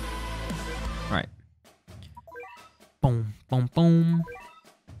 All right. Boom, boom, boom.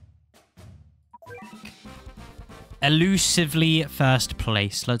 Elusively first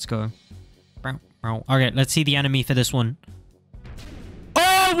place. Let's go. Okay, let's see the enemy for this one.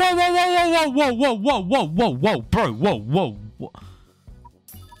 Oh, whoa, whoa, whoa, whoa, whoa, whoa, whoa, whoa, whoa, bro, whoa, whoa, whoa.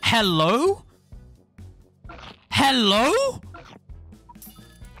 Hello? Hello?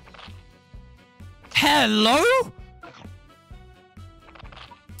 Hello?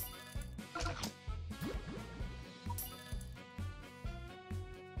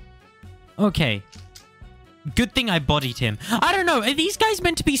 Okay. Good thing I bodied him. I don't know. Are these guys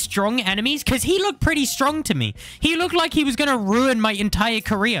meant to be strong enemies? Because he looked pretty strong to me. He looked like he was going to ruin my entire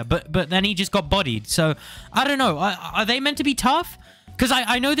career. But then he just got bodied. So, I don't know. Are they meant to be tough? Because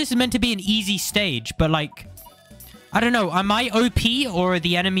I know this is meant to be an easy stage. But, like, I don't know. Am I OP or are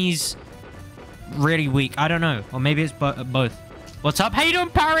the enemies really weak? I don't know. Or maybe it's both. What's up? How you doing,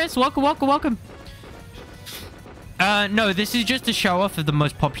 Paris? Welcome, welcome, welcome. No, this is just a show off of the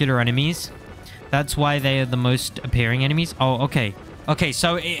most popular enemies. That's why they are the most appearing enemies. Oh, okay. Okay,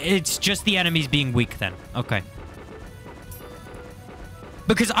 so it's just the enemies being weak then. Okay.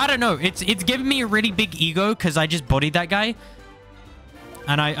 Because, I don't know. It's giving me a really big ego because I just bodied that guy.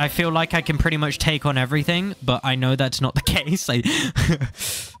 And I feel like I can pretty much take on everything. But I know that's not the case.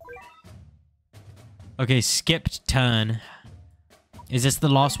 Okay, skipped turn. Is this the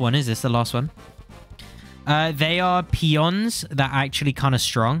last one? Is this the last one? They are peons that are actually kind of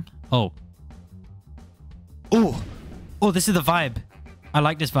strong. Oh. Oh, oh, this is the vibe. I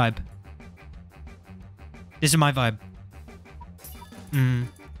like this vibe. This is my vibe.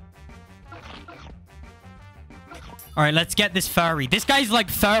 All right, let's get this furry. This guy's like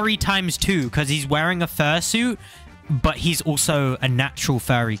furry ×2 because he's wearing a fursuit, but he's also a natural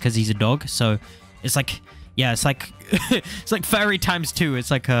furry because he's a dog. So it's like, yeah, it's like, it's like furry ×2.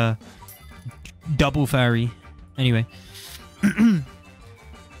 It's like a double furry. Anyway.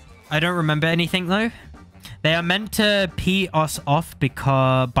 I don't remember anything though. They are meant to pee us off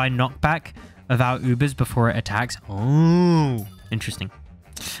because by knockback of our Ubers before it attacks. Oh, interesting.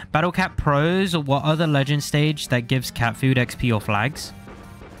 Battlecat pros, what other legend stage that gives cat food, XP, or flags?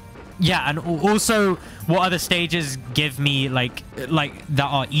 Yeah, and also what other stages give me like that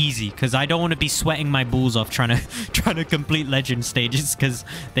are easy, because I don't want to be sweating my balls off trying to complete legend stages because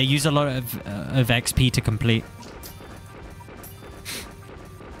they use a lot of XP to complete.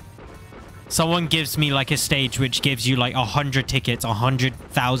 Someone gives me like a stage which gives you like 100 tickets,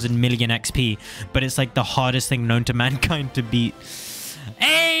 100,000 million XP, but it's like the hardest thing known to mankind to beat.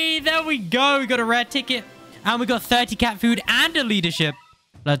 Hey, there we go. We got a rare ticket and we got 30 cat food and a leadership.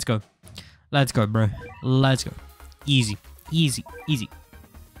 Let's go. Let's go, bro. Let's go. Easy, easy, easy.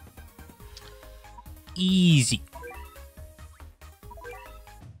 Easy.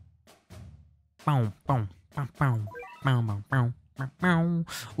 Boom, boom, boom, boom, boom, boom, boom.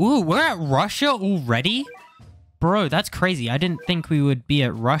 Ooh, we're at Russia already? Bro, that's crazy. I didn't think we would be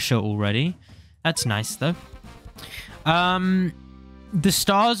at Russia already. That's nice, though. The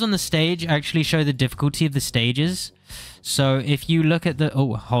stars on the stage actually show the difficulty of the stages. So if you look at the...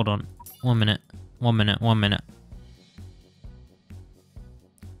 Oh, hold on. 1 minute. 1 minute. 1 minute.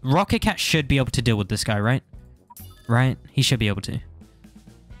 Rocket Cat should be able to deal with this guy, right? Right? He should be able to.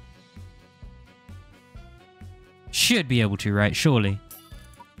 Should be able to, right? Surely.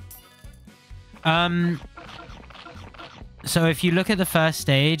 So if you look at the first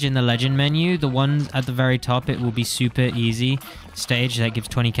stage in the legend menu, the one at the very top, it will be super easy stage that gives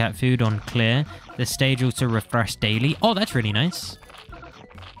 20 cat food on clear. The stage also refresh daily. Oh, that's really nice.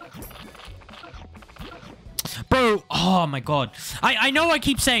 Bro, oh my god. I know I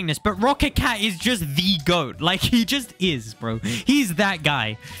keep saying this, but Rocket Cat is just the GOAT. Like, he just is, bro. He's that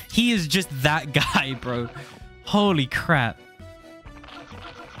guy. He is just that guy, bro. Holy crap.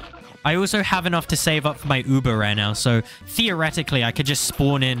 I also have enough to save up for my Uber right now, so theoretically I could just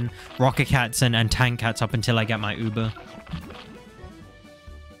spawn in Rocket Cats and Tank Cats up until I get my Uber.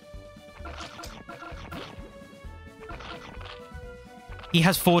 He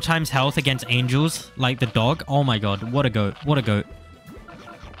has 4 times health against angels, like the dog. Oh my god, what a goat. What a goat.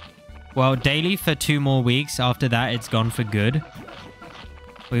 Well, daily for 2 more weeks. After that, it's gone for good.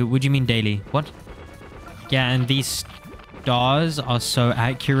 Wait, what do you mean daily? What? Yeah, and these stars are so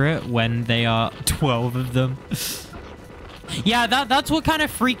accurate when they are 12 of them. Yeah, that's what kind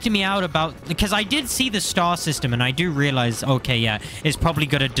of freaked me out about... Because I did see the star system, and I do realize, okay, yeah, it's probably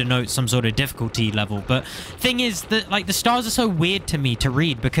going to denote some sort of difficulty level. But thing is that, like, the stars are so weird to me to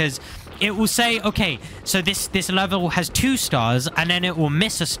read, because it will say, okay, so this level has 2 stars, and then it will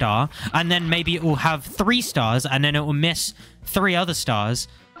miss a star, and then maybe it will have 3 stars, and then it will miss 3 other stars,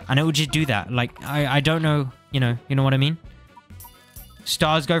 and it will just do that. Like, I don't know, you know what I mean?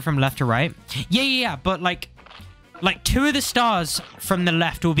 Stars go from left to right. Yeah, but, like... Like, 2 of the stars from the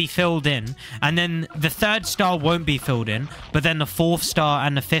left will be filled in, and then the 3rd star won't be filled in, but then the 4th star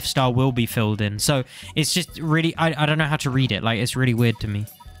and the 5th star will be filled in. So it's just really, I don't know how to read it. Like, it's really weird to me.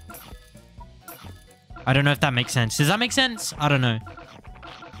 I don't know if that makes sense. Does that make sense? I don't know.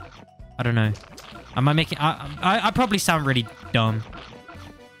 I don't know. Am I making... I probably sound really dumb.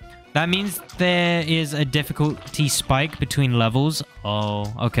 That means there is a difficulty spike between levels.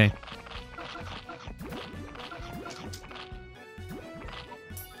 Oh, okay.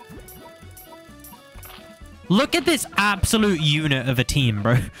 Look at this absolute unit of a team,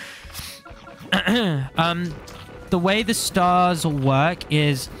 bro. The way the stars work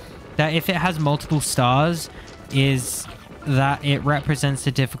is that if it has multiple stars, is that it represents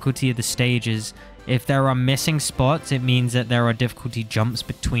the difficulty of the stages. If there are missing spots, it means that there are difficulty jumps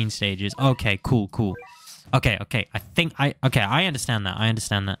between stages. Okay, cool, cool. Okay, I understand that. I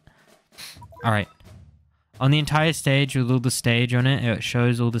understand that. All right. On the entire stage, with all the stage on it, it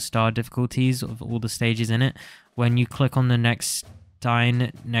shows all the star difficulties of all the stages in it. When you click on the next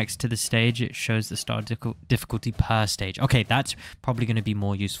sign next to the stage, it shows the star difficulty per stage. Okay, that's probably going to be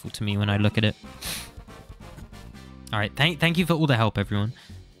more useful to me when I look at it. All right, thank you for all the help, everyone.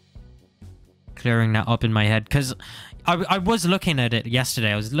 Clearing that up in my head, because I was looking at it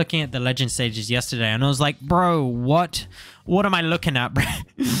yesterday. I was looking at the legend stages yesterday, and I was like, bro, what am I looking at, bro?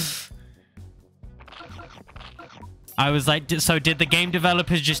 I was like, so did the game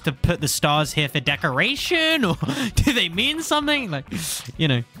developers just to put the stars here for decoration, or do they mean something? Like, you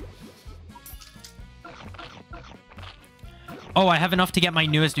know. Oh, I have enough to get my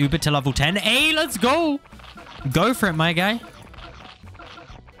newest Uber to level 10. Hey, let's go. Go for it, my guy.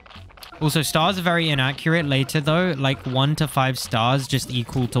 Also, stars are very inaccurate later, though. Like, 1 to 5 stars just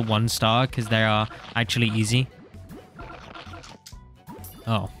equal to 1 star, because they are actually easy.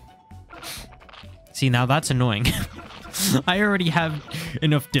 Oh. See, now that's annoying. I already have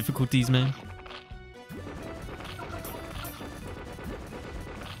enough difficulties, man.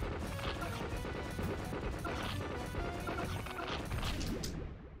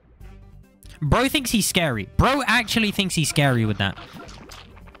 Bro thinks he's scary. Bro actually thinks he's scary with that.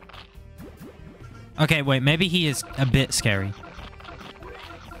 Okay, wait, maybe he is a bit scary.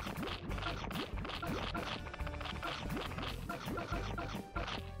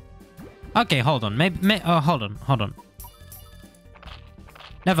 Okay, hold on. Hold on.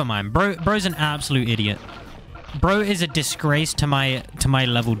 Never mind. Bro's an absolute idiot. Bro is a disgrace to my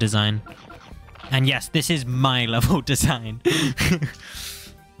level design. And yes, this is my level design.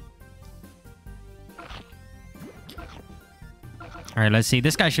 All right, let's see.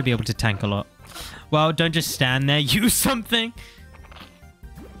 This guy should be able to tank a lot. Well, don't just stand there. Use something.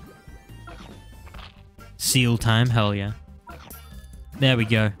 Seal time. Hell yeah. There we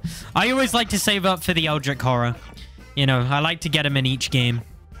go. I always like to save up for the Eldritch Horror. You know, I like to get them in each game.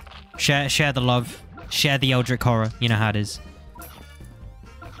 Share the love. Share the Eldritch Horror. You know how it is.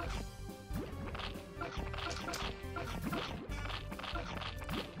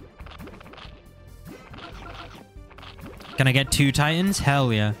 Can I get 2 Titans?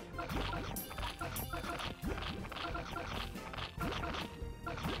 Hell yeah.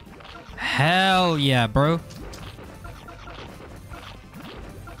 Hell yeah, bro.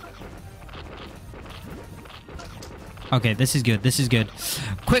 Okay, this is good. This is good.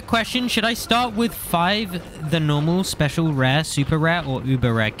 Quick question. Should I start with 5 the normal, special, rare, super rare, or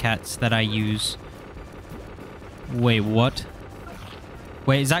uber rare cats that I use? Wait, what?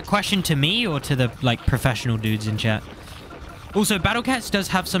 Wait, is that question to me or to the, like, professional dudes in chat? Also, battlecats does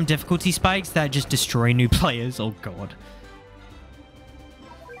have some difficulty spikes that just destroy new players. Oh, God.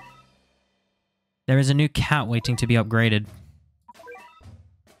 There is a new cat waiting to be upgraded.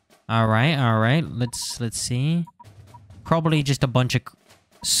 All right. Let's see. Probably just a bunch of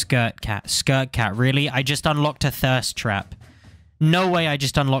skirt cat. Skirt cat, really? I just unlocked a thirst trap. No way I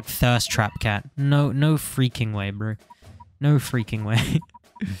just unlocked thirst trap cat. No freaking way, bro. No freaking way.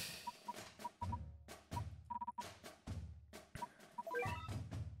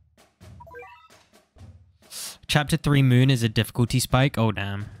 Chapter 3 Moon is a difficulty spike. Oh,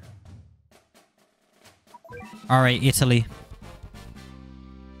 damn. All right, Italy.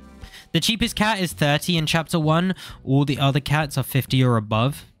 The cheapest cat is 30 in Chapter 1. All the other cats are 50 or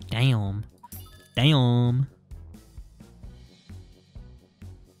above. Damn. Damn.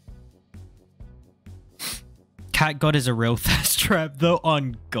 Cat God is a real thirst trap, though.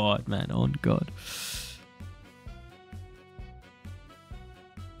 On God, man. On God.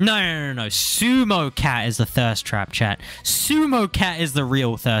 No. Sumo cat is the thirst trap, chat. Sumo cat is the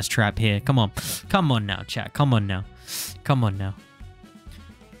real thirst trap here. Come on. Come on now, chat. Come on now. Come on now.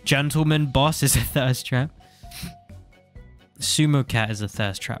 Gentleman boss is a thirst trap. Sumo cat is a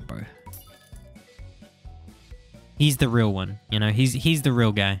thirst trap, bro. He's the real one, you know? He's the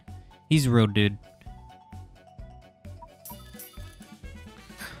real guy. He's a real dude.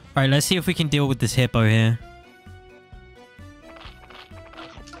 Alright, let's see if we can deal with this hippo here.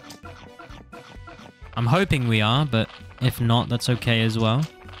 I'm hoping we are, but if not, that's okay as well.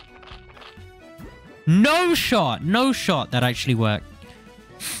 No shot! No shot! That actually worked.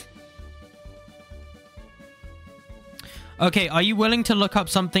 Okay, are you willing to look up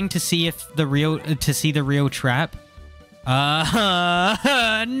something to see if the real trap? No,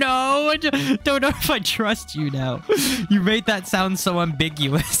 I don't know if I trust you now. You made that sound so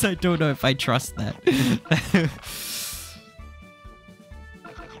ambiguous. I don't know if I trust that.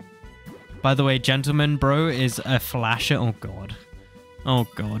 By the way, gentleman bro is a flasher. Oh god. Oh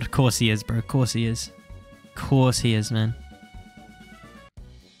god. Of course he is, bro. Of course he is. Of course he is, man.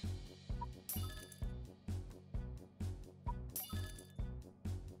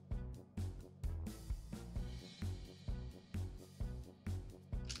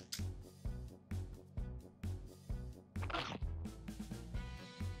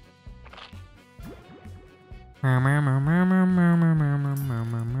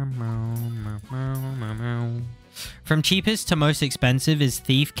 From cheapest to most expensive is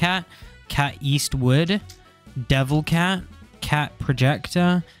Thief Cat, Cat Eastwood, Devil Cat, Cat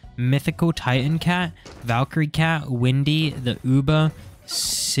Projector, Mythical Titan Cat, Valkyrie Cat, Windy, the Uber,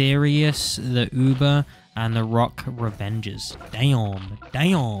 Sirius, the Uber, and the Rock Revengers. Damn,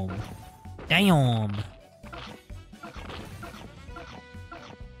 damn, damn.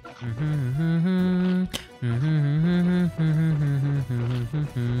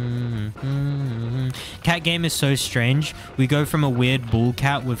 Cat game is so strange. We go from a weird bull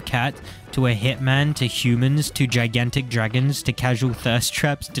cat with cat to a hitman to humans to gigantic dragons to casual thirst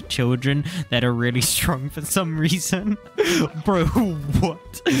traps to children that are really strong for some reason. Bro,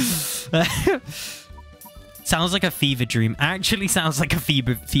 what? Sounds like a fever dream. Actually sounds like a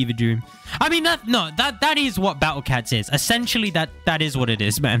fever dream. I mean, that is what Battlecats is. Essentially, that is what it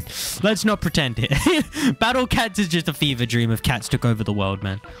is, man. Let's not pretend it. Battlecats is just a fever dream if cats took over the world,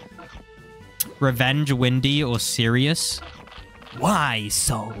 man. Revenge, Windy, or Serious? Why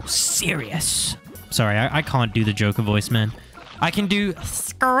so serious? Sorry, I can't do the Joker voice, man. I can do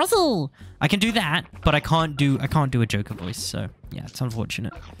Skruzzle. I can do that, but I can't do a Joker voice. So yeah, it's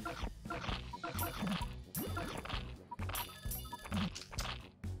unfortunate.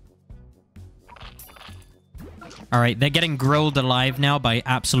 All right, they're getting grilled alive now by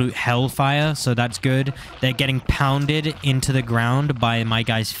absolute hellfire, so that's good. They're getting pounded into the ground by my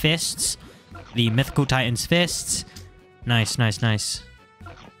guy's fists. The Mythical Titan's fists. Nice, nice, nice.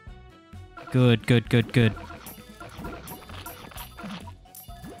 Good, good, good, good.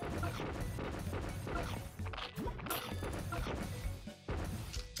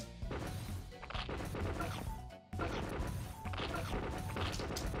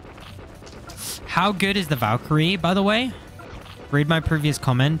 How good is the Valkyrie, by the way? Read my previous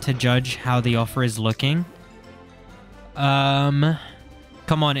comment to judge how the offer is looking. Come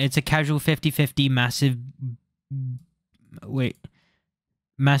on, it's a casual 50-50 massive... Wait.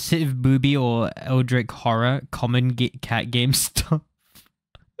 Massive booby or Eldritch horror. Common cat game stuff.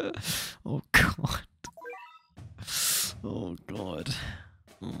 Oh, God. Oh, God.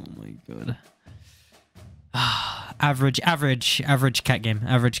 Oh, my God. Average cat game.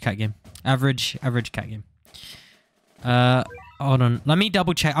 Average cat game. Average cat game. Hold on. Let me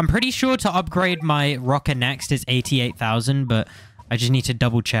double check. I'm pretty sure to upgrade my rocker next is 88,000, but I just need to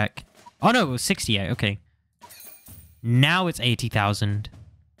double check. Oh no, it was 68. Okay. Now it's 80,000.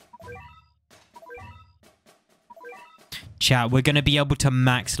 Chat, we're going to be able to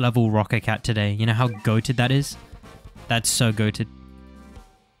max level rocker cat today. You know how goated that is? That's so goated.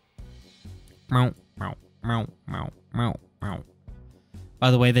 Meow, meow, meow, meow, meow, meow. By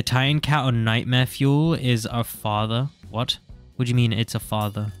the way, the Titan Cat on Nightmare Fuel is a father. What? What do you mean it's a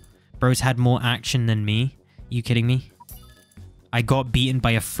father? Bro's had more action than me. You kidding me? I got beaten by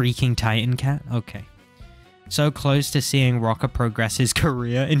a freaking Titan Cat? Okay. So close to seeing Rocker progress his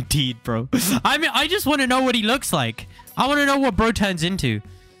career. Indeed, bro. I mean, I just want to know what he looks like. I want to know what bro turns into.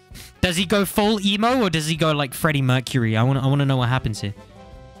 Does he go full emo or does he go like Freddie Mercury? I want to know what happens here.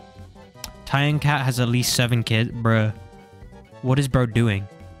 Titan Cat has at least 7 kids. Bruh. What is bro doing?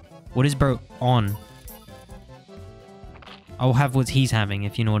 What is bro on? I'll have what he's having,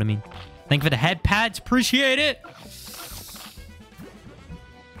 if you know what I mean. Thank you for the head pads. Appreciate it.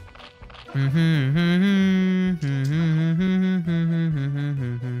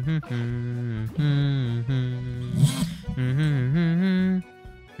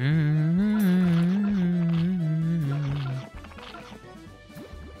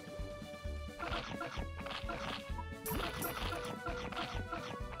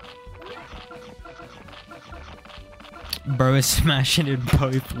 Bro is smashing it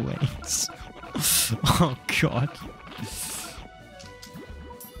both ways. Oh, God.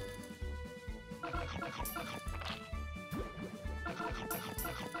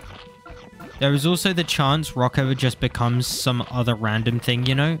 There is also the chance Rocco just becomes some other random thing,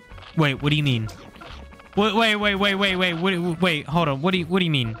 you know? Wait, what do you mean? Wait, hold on. What do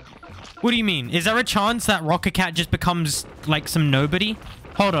you mean? What do you mean? Is there a chance that Cat just becomes like some nobody?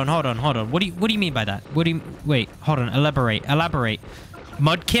 Hold on. What do you mean by that? Wait, hold on. Elaborate.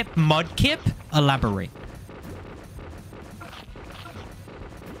 Mudkip? Elaborate.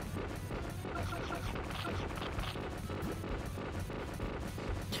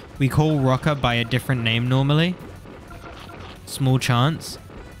 We call Rocker by a different name normally. Small chance.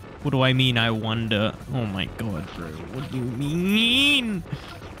 What do I mean, I wonder? Oh my god, bro. What do you mean?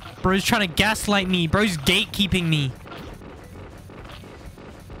 Bro's trying to gaslight me. Bro's gatekeeping me.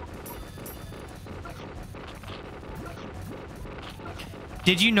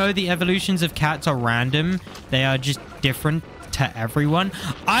 Did you know the evolutions of cats are random? They are just different to everyone?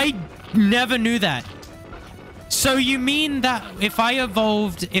 I never knew that. So you mean that if I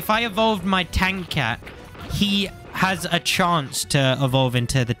evolved my tank cat, he has a chance to evolve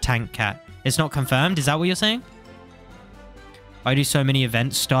into the tank cat? It's not confirmed? Is that what you're saying? Why do so many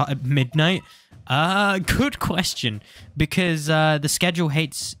events start at midnight? Good question. Because the schedule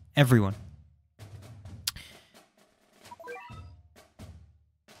hates everyone.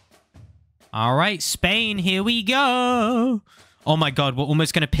 All right, Spain, here we go. Oh my god, we're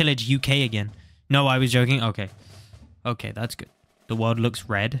almost going to pillage UK again. No, I was joking. Okay. Okay, that's good. The world looks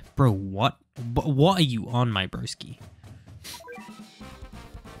red. Bro, what? What are you on, my broski?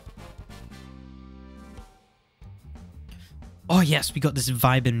 Oh, yes, we got this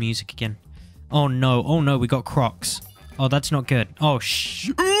vibing music again. Oh, no. Oh, no, we got Crocs. Oh, that's not good. Oh,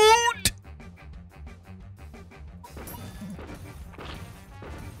 shoot!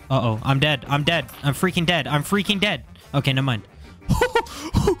 Uh-oh, I'm dead. I'm dead. I'm freaking dead. I'm freaking dead. Okay, never mind.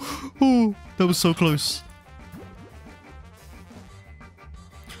 Oh, that was so close.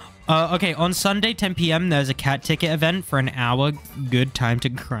 Okay, on Sunday, 10 p.m., there's a cat ticket event for an hour. Good time to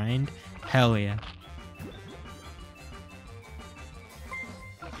grind. Hell yeah.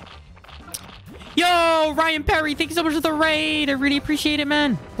 Yo, Ryan Perry, thank you so much for the raid. I really appreciate it,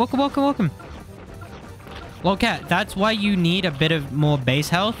 man. Welcome, welcome, welcome. Lolcat, that's why you need a bit of more base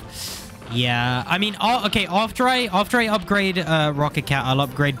health. Yeah, I mean, okay, after I upgrade Rocket Cat, I'll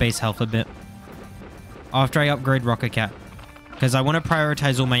upgrade base health a bit. After I upgrade Rocket Cat. Because I want to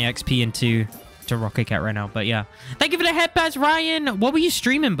prioritize all my XP into Rocket Cat right now. But yeah. Thank you for the head pass, Ryan. What were you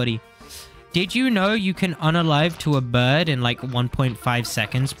streaming, buddy? Did you know you can unalive to a bird in like 1.5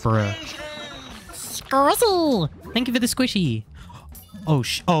 seconds? Bruh. Squirrel. Thank you for the squishy. Oh,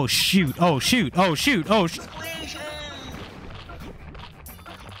 shoot. Oh, shoot. Oh, shoot. Oh, shoot.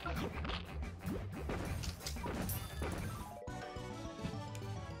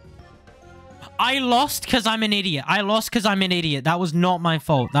 I lost because I'm an idiot. That was not my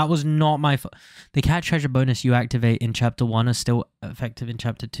fault. The cat treasure bonus you activate in chapter 1 is still effective in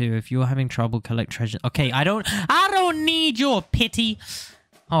chapter 2. If you're having trouble, collect treasure. Okay, I don't need your pity.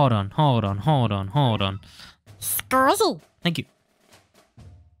 Hold on. Squirrel. Thank you.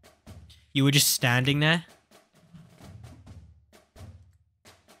 You were just standing there?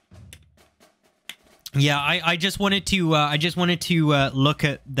 Yeah, I just wanted to look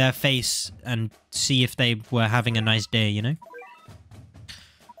at their face and see if they were having a nice day, you know?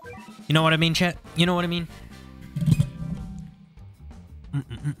 You know what I mean, chat? You know what I mean?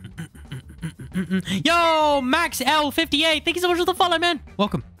 Yo, Max L58, thank you so much for the follow, man.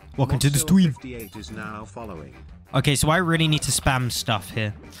 Welcome to the stream. 58 is now following. Okay, so I really need to spam stuff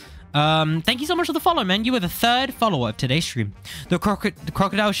here. Thank you so much for the follow, man. You were the 3rd follower of today's stream. The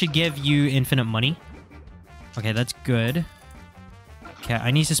crocodile should give you infinite money. Okay, that's good. Okay,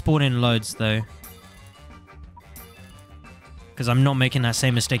 I need to spawn in loads, though. Because I'm not making that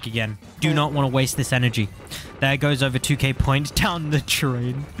same mistake again. Do not want to waste this energy. There goes over 2k points down the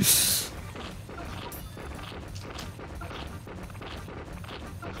drain.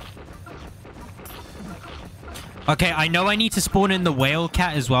 Okay, I know I need to spawn in the whale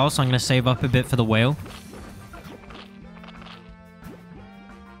cat as well, so I'm going to save up a bit for the whale.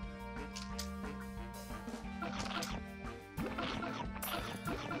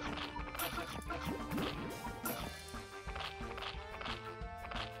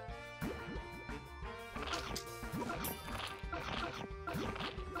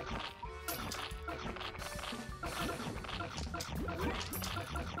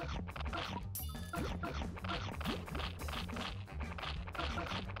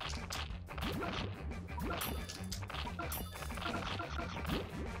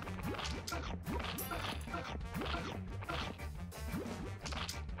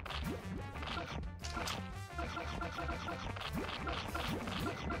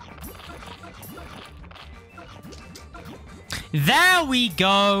 There we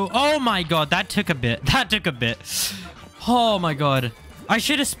go. Oh my god, that took a bit. That took a bit. Oh my god. I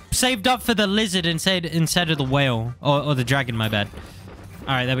should have saved up for the lizard instead of the whale. Or the dragon, my bad.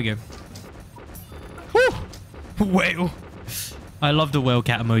 Alright, there we go. Woo! Whale. I love the whale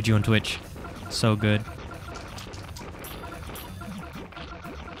cat emoji on Twitch. So good.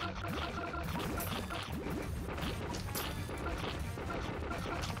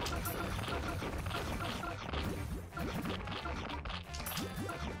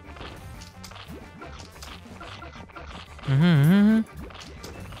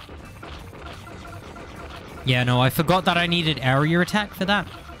 Yeah, no, I forgot that I needed area attack for that.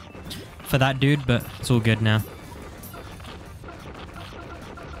 For that dude, but it's all good now.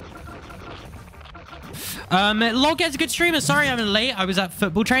 Lolcat's a good streamer. Sorry I'm late. I was at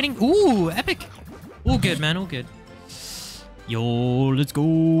football training. Ooh, epic. All good, man. All good. Yo, let's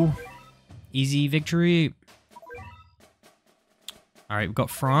go. Easy victory. All right, we've got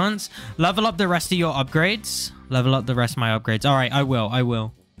France. Level up the rest of your upgrades. Level up the rest of my upgrades. All right, I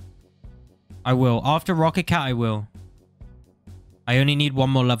will. After Rocket Cat, I will. I only need one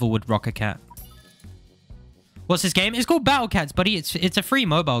more level with Rocket Cat. What's this game? It's called Battlecats, buddy. It's a free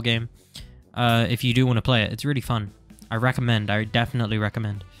mobile game. If you do want to play it. It's really fun. I recommend. I definitely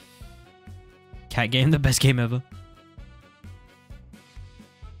recommend. Cat game, the best game ever.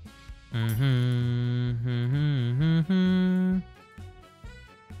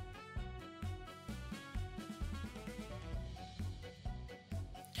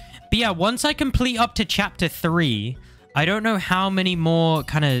 But yeah, once I complete up to chapter 3, I don't know how many more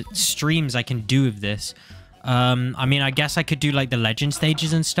kind of streams I can do of this. I mean, I guess I could do like the legend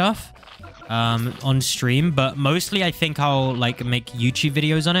stages and stuff on stream, but mostly I think I'll like make YouTube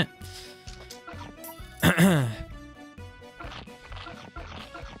videos on it.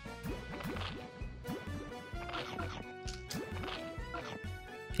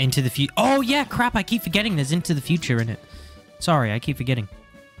 Into the future. Oh yeah, crap, I keep forgetting there's Into the Future in it. Sorry, I keep forgetting.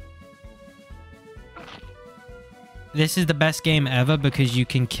 This is the best game ever because you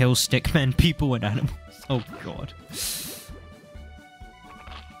can kill stickmen, people, and animals. Oh, God.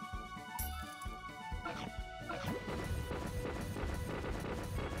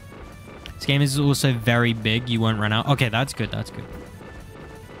 This game is also very big. You won't run out. Okay, that's good. That's good.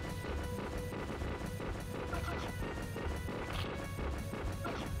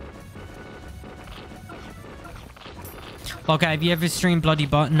 Okay, have you ever streamed Bloody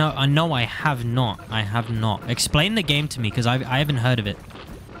But? No, no, I have not. I have not. Explain the game to me, because I haven't heard of it.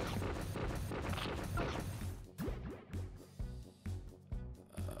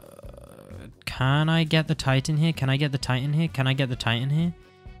 Can I get the Titan here? Can I get the Titan here? Can I get the Titan here?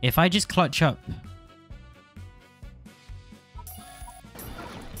 If I just clutch up.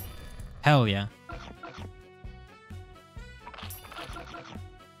 Hell yeah.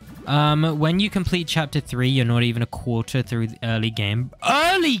 When you complete chapter 3, you're not even a quarter through the early game.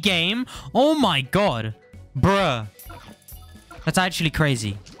 Early game? Oh my god. Bruh. That's actually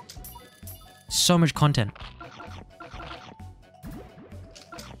crazy. So much content.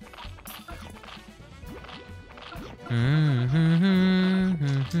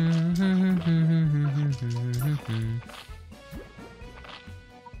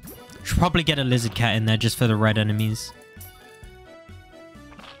 Should probably get a lizard cat in there just for the red enemies.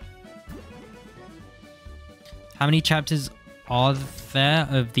 How many chapters are there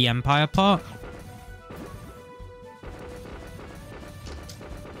of the Empire part?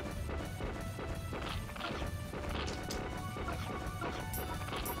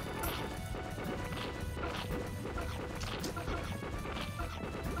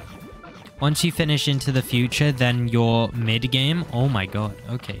 Once you finish Into the Future, then you're mid-game. Oh my god,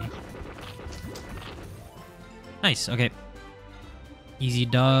 okay. Nice, okay. Easy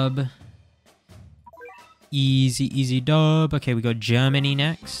dub. Easy dub. Okay, we got Germany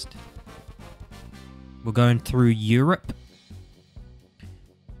next. We're going through Europe.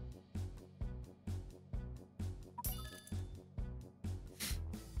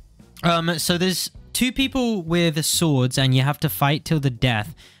 So there's 2 people with swords and you have to fight till the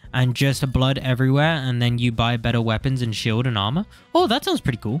death and just blood everywhere, and then you buy better weapons and shield and armor. Oh, that sounds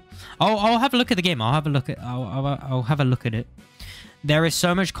pretty cool. I'll have a look at the game. I'll have a look at it. There is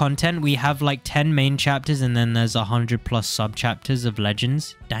so much content. We have like 10 main chapters and then there's 100+ sub-chapters of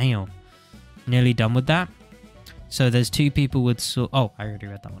Legends. Damn. Nearly done with that. So there's 2 people with... Oh, I already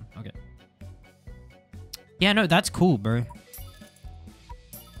read that one. Okay. Yeah, no, that's cool, bro.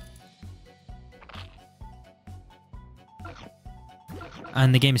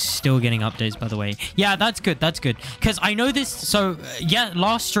 And the game is still getting updates, by the way. Yeah, that's good. That's good. Because I know this... So, yeah,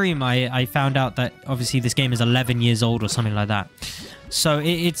 last stream, I found out that, obviously, this game is 11 years old or something like that. So,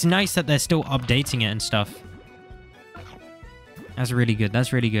 it's nice that they're still updating it and stuff. That's really good.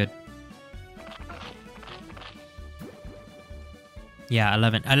 That's really good. Yeah,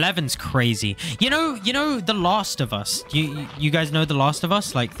 11. 11's crazy. You know, The Last of Us. You guys know The Last of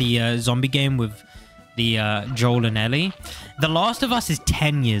Us? Like the zombie game with the Joel and Ellie. The Last of Us is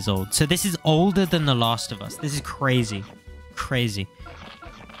 10 years old. So this is older than The Last of Us. This is crazy. Crazy.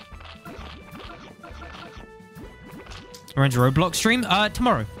 When's Roblox stream?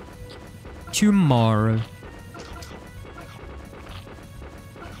 Tomorrow. Tomorrow.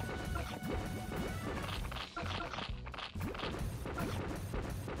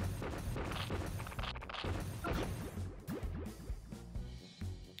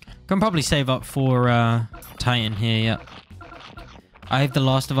 Can probably save up for Titan here, yeah. I have The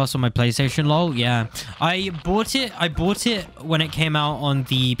Last of Us on my PlayStation, lol. Yeah. I bought it when it came out on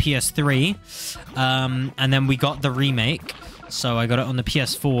the PS3. And then we got the remake. So I got it on the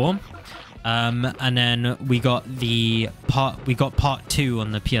PS4. And then we got part 2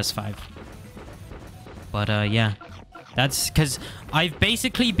 on the PS5. But yeah. That's because I've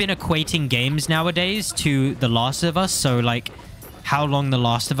basically been equating games nowadays to The Last of Us. So like how long The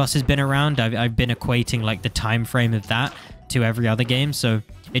Last of Us has been around, I've been equating like the time frame of that to every other game, so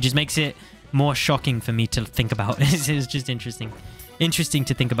it just makes it more shocking for me to think about. It's just interesting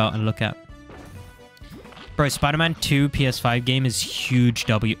to think about and look at. Bro, Spider-Man 2 PS5 game is huge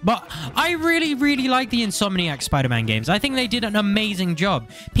W. But I really like the Insomniac Spider-Man games. I think they did an amazing job.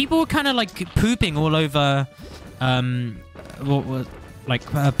 People were kind of like pooping all over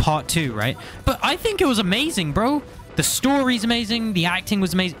part 2, right? But I think it was amazing, bro. The story's amazing. The acting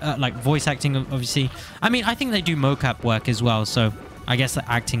was amazing. Like, voice acting, obviously. I mean, I think they do mocap work as well. So, I guess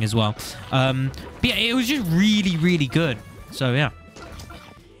the acting as well. But yeah, it was just really good. So, yeah.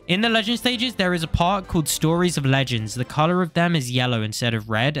 In the Legend stages, there is a part called Stories of Legends. The color of them is yellow instead of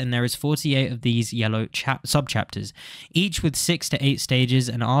red. And there is 48 of these yellow sub-chapters. Each with 6 to 8 stages.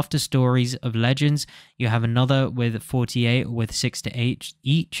 And after Stories of Legends, you have another with 48 with 6 to 8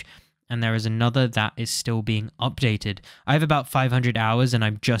 each. And there is another that is still being updated. I have about 500 hours and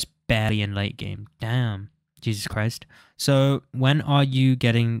I'm just barely in late game. Damn. Jesus Christ. So when are you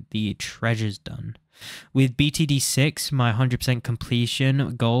getting the treasures done? With BTD 6, my 100%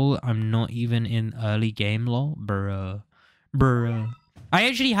 completion goal, I'm not even in early game, lol. Bruh. I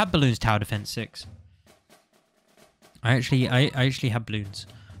actually have Balloons Tower Defense 6. I actually have balloons.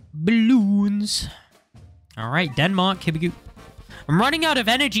 Balloons. Alright, Denmark, here we go. I'm running out of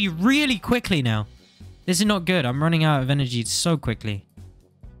energy really quickly now. This is not good. I'm running out of energy so quickly.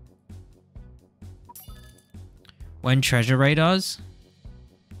 When treasure radars?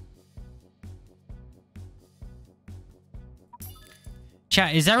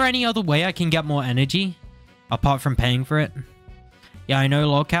 Chat, is there any other way I can get more energy? Apart from paying for it? Yeah, I know,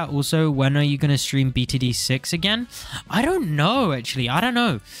 lolcat. Also, when are you going to stream BTD 6 again? I don't know, actually. I don't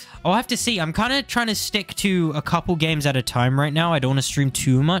know. I'll have to see. I'm kind of trying to stick to a couple games at a time right now. I don't want to stream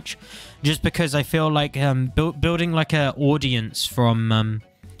too much. Just because I feel like building like an audience from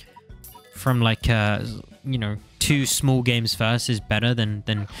like, you know, 2 small games first is better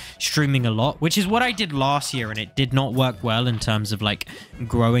than streaming a lot. Which is what I did last year, and it did not work well in terms of like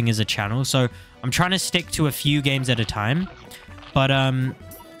growing as a channel. So I'm trying to stick to a few games at a time. But,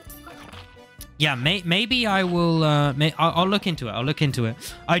 yeah, maybe I will, I'll look into it. I'll look into it.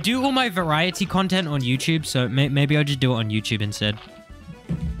 I do all my variety content on YouTube, so maybe I'll just do it on YouTube instead.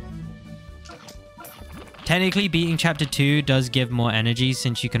 Technically, beating Chapter 2 does give more energy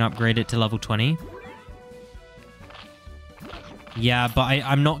since you can upgrade it to level 20. Yeah, but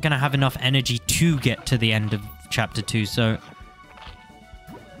I'm not going to have enough energy to get to the end of Chapter 2, so...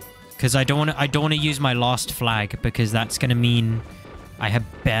 Because I don't want to use my last flag, because that's going to mean I have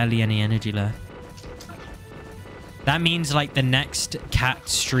barely any energy left. That means, like, the next cat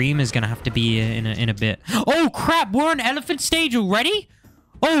stream is going to have to be in a bit. Oh, crap! We're on elephant stage already?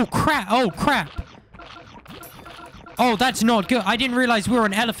 Oh, crap! Oh, crap! Oh, that's not good. I didn't realize we were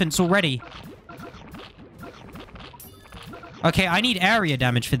on elephants already. Okay, I need area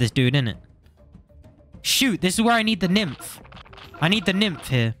damage for this dude, innit? Shoot, this is where I need the nymph. I need the nymph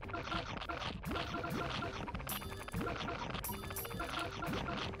here.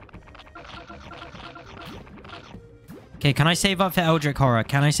 Okay, can I save up for Eldritch Horror?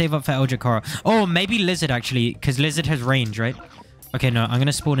 Can I save up for Eldritch Horror? Oh, maybe Lizard, actually, because Lizard has range, right? Okay, no, I'm going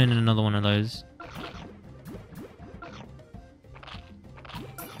to spawn in another one of those.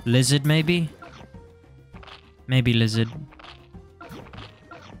 Lizard, maybe? Maybe Lizard.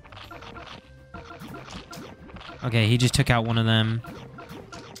 Okay, he just took out one of them.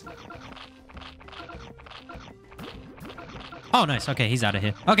 Oh, nice. Okay, he's out of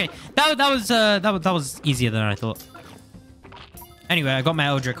here. Okay, that was easier than I thought. Anyway, I got my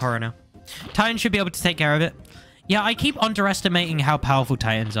Eldritch Horror now. Titan should be able to take care of it. Yeah, I keep underestimating how powerful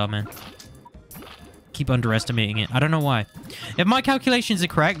Titans are, man. Keep underestimating it. I don't know why. If my calculations are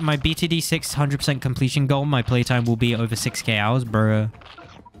correct, my BTD 600% completion goal, my playtime will be over 6k hours, bruh.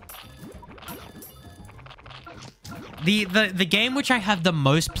 The game which I have the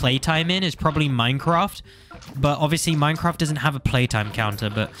most playtime in is probably Minecraft. But obviously Minecraft doesn't have a playtime counter,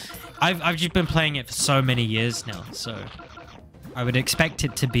 but I've just been playing it for so many years now, so I would expect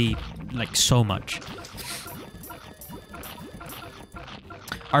it to be like so much.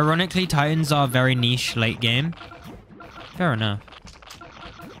 Ironically, Titans are very niche late game. Fair enough.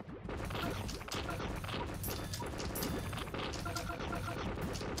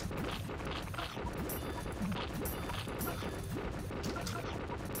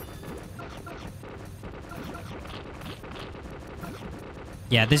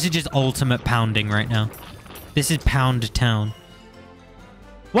 Yeah, this is just ultimate pounding right now. This is Pound Town.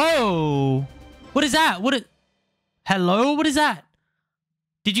 Whoa! What is that? Hello? What is that?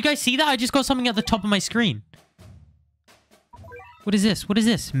 Did you guys see that? I just got something at the top of my screen. What is this? What is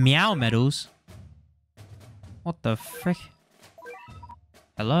this? Meow medals? What the frick?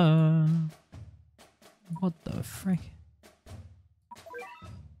 Hello? What the frick?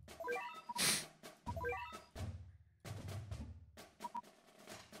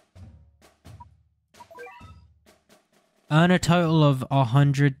 Earn a total of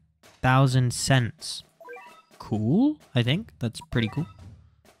 100,000 cents. Cool, I think. That's pretty cool.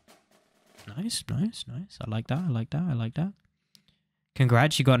 Nice, nice, nice. I like that, I like that, I like that.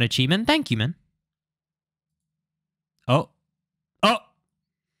 Congrats, you got an achievement. Thank you, man. Oh. Oh!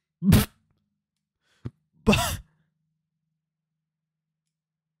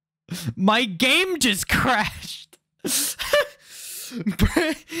 My game just crashed!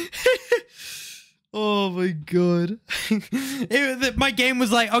 Oh my god. My game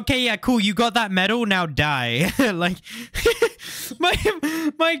was like, okay, yeah, cool, you got that medal, now die. Like,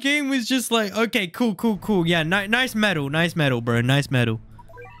 my game was just like, okay, cool, cool, cool. Yeah, nice medal, bro. Nice medal.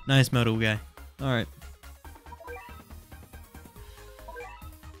 Nice medal, guy. Alright.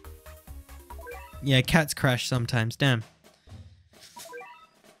 Yeah, cats crash sometimes, damn.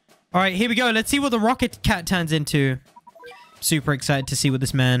 Alright, here we go. Let's see what the rocket cat turns into. Super excited to see what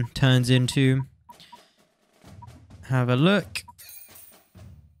this man turns into. Have a look.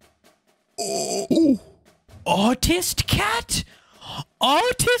 Oh, artist cat.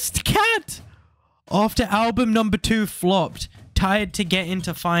 Artist cat. After album number 2 flopped, tried to get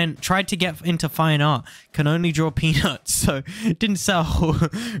into fine art, can only draw peanuts, so didn't sell.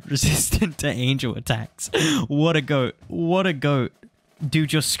 Resistant to angel attacks. What a goat. What a goat.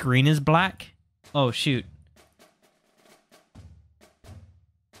 Dude, your screen is black? Oh shoot.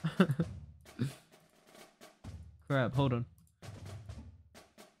 Crap, hold on.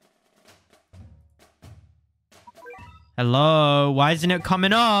 Hello, why isn't it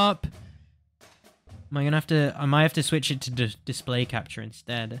coming up? Am I gonna have to, I might have to switch it to display capture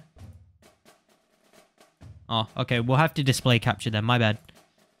instead. Oh, okay, we'll have to display capture then, my bad.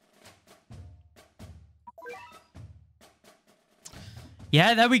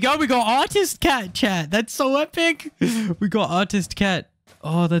 Yeah, there we go, we got artist cat chat. That's so epic. We got artist cat.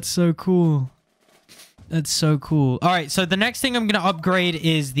 Oh, that's so cool. That's so cool. All right, so the next thing I'm going to upgrade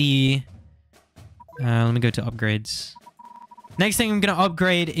is the... let me go to upgrades. Next thing I'm going to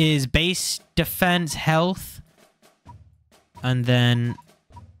upgrade is base defense health. And then...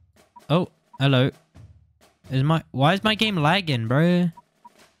 Oh, hello. Why is my game lagging, bro?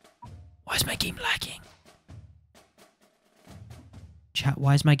 Why is my game lagging? Chat,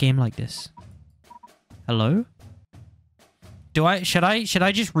 why is my game like this? Hello? Should I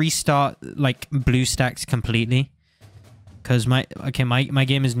just restart like BlueStacks completely? Cause my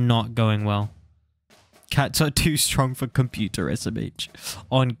game is not going well. Cats are too strong for computer SMH.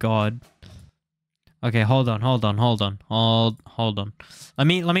 On God. Okay, hold on. Let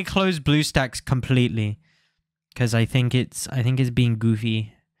me close BlueStacks completely. Cause I think it's being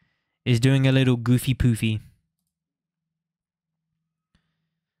goofy. It's doing a little goofy poofy.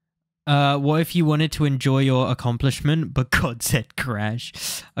 What if you wanted to enjoy your accomplishment, but God said crash?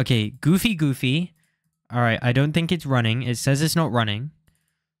 Okay, goofy. Alright, I don't think it's running. It says it's not running.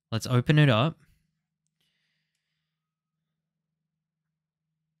 Let's open it up.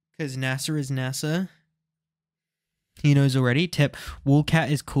 Because NASA is NASA. He knows already. Tip, lolcat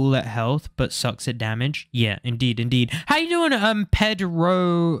is cool at health, but sucks at damage. Yeah, indeed, indeed. How you doing, Pedroriato?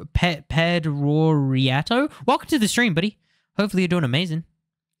 Welcome to the stream, buddy. Hopefully you're doing amazing.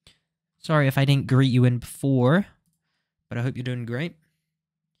 Sorry if I didn't greet you in before, but I hope you're doing great.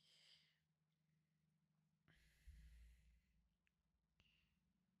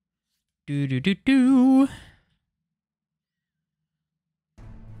 Do. Do.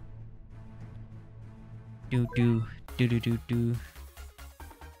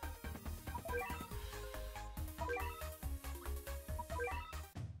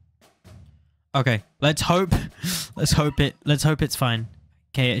 Okay, let's hope it's fine.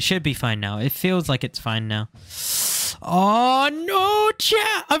 Okay, it should be fine now. It feels like it's fine now. Oh no,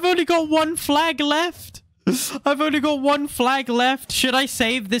 chat! I've only got one flag left. Should I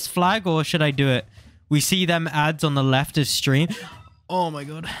save this flag or should I do it? We see them ads on the left of stream. Oh my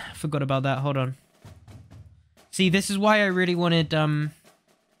god, forgot about that. Hold on. See, this is why I really wanted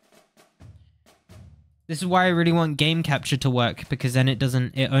this is why I really want game capture to work, because then it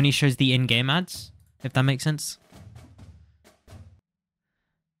only shows the in-game ads, if that makes sense.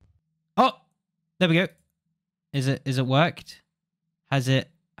 Oh, there we go. Is it worked? Has it,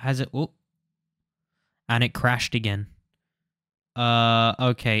 oh, and it crashed again.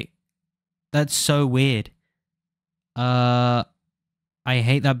 Okay. That's so weird. I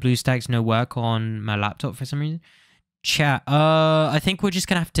hate that BlueStacks no work on my laptop for some reason. Chat, I think we're just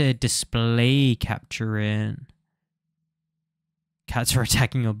gonna have to display capture it. Cats are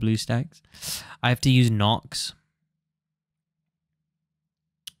attacking your BlueStacks. I have to use Nox.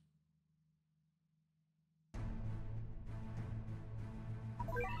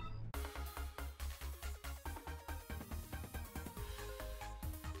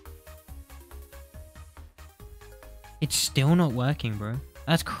 It's still not working, bro.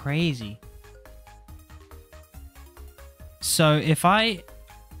 That's crazy. So if I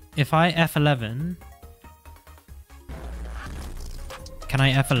F11, can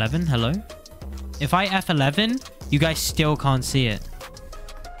I F11? Hello? If I F11, you guys still can't see it.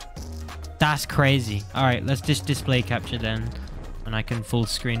 That's crazy. All right, let's just display capture then, and I can full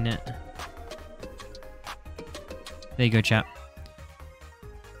screen it. There you go, chat.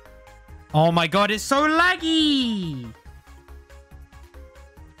 Oh my god, it's so laggy!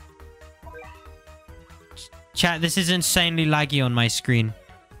 Chat, this is insanely laggy on my screen.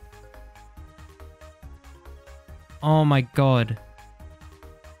 Oh my god.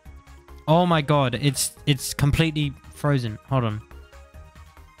 Oh my god, it's completely frozen. Hold on.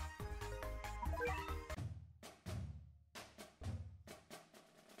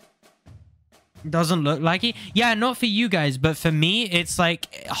 Doesn't look laggy. Yeah, not for you guys, but for me, it's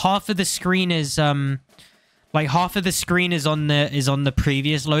like half of the screen is like half of the screen is on the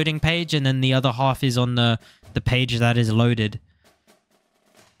previous loading page, and then the other half is on the page that is loaded.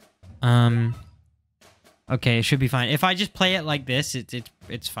 Okay, it should be fine. If I just play it like this,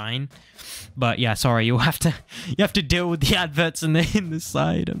 it's fine. But yeah, sorry, you have to deal with the adverts in the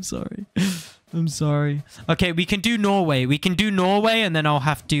side. I'm sorry. I'm sorry. Okay, we can do Norway. And then I'll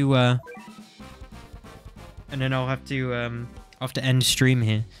have to end stream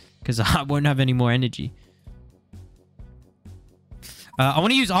here because I won't have any more energy. I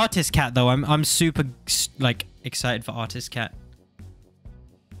want to use Artist Cat though. I'm super like excited for Artist Cat.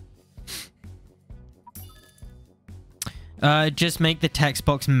 Just make the text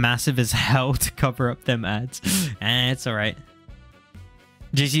box massive as hell to cover up them ads. It's all right.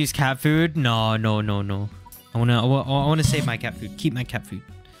 Just use cat food. No. I wanna save my cat food. Keep my cat food.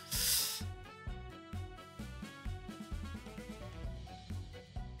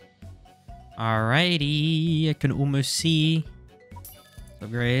 Alrighty, I can almost see.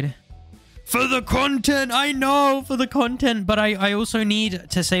 Upgrade. For the content, I know, for the content, but I also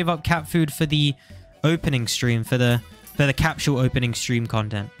need to save up cat food for the opening stream, for the capsule opening stream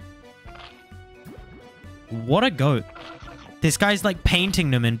content. What a goat. This guy's like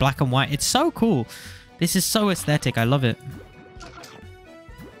painting them in black and white. It's so cool. This is so aesthetic. I love it.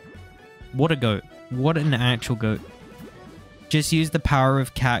 What a goat. What an actual goat. Just use the power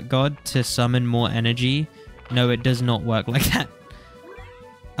of Cat God to summon more energy. No, it does not work like that.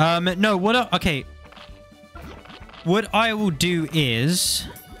 No, okay. What I will do is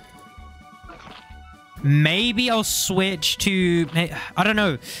maybe I'll switch to, I don't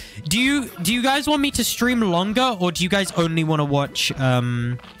know. Do you guys want me to stream longer, or do you guys only want to watch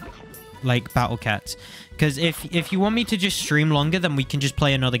like battlecats? Because if you want me to just stream longer, then we can just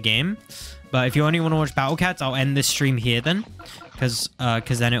play another game. But if you only want to watch battlecats, I'll end this stream here then, because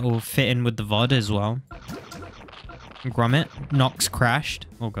then it will fit in with the VOD as well. Grommet. Nox crashed.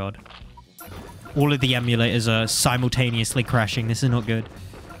 Oh god. All of the emulators are simultaneously crashing. This is not good.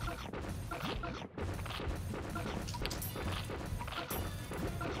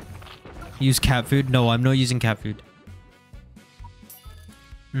 Use cat food? No, I'm not using cat food.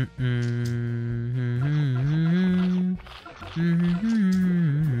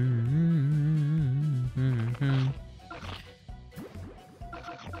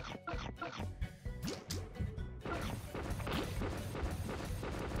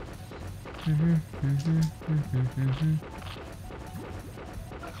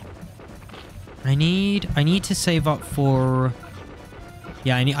 I need to save up for...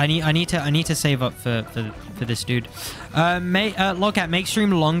 Yeah, I need to save up for this dude. Lolcat, make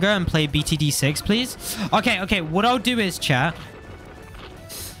stream longer and play BTD6, please. Okay. What I'll do is, chat.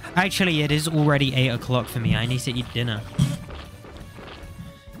 Actually, it is already 8 o'clock for me. I need to eat dinner.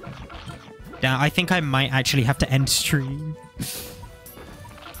 Now, I think I might actually have to end stream.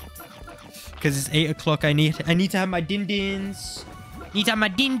 Because it's 8 o'clock. I need to have my din-dins. Need to have my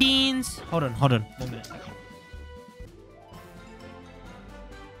din-dins. Hold on. 1 minute.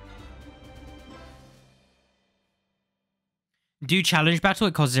 Do challenge battle.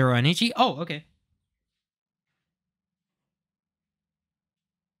 It costs 0 energy. Oh, okay.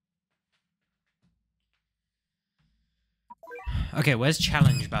 Okay, where's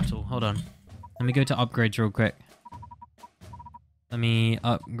challenge battle? Hold on. Let me go to upgrades real quick. Let me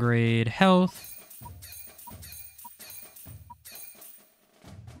upgrade health.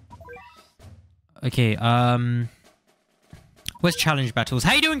 Okay, where's challenge battles?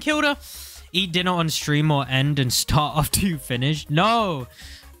 How you doing, Kilda? Eat dinner on stream or end and start after you finish? No,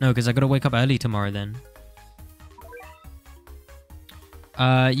 because I gotta wake up early tomorrow then.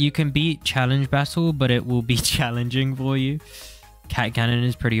 You can beat challenge battle, but it will be challenging for you. Cat cannon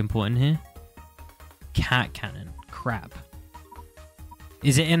is pretty important here. Cat cannon. Crap.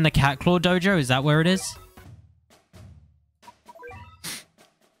 Is it in the cat claw dojo? Is that where it is?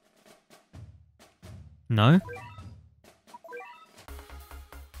 No?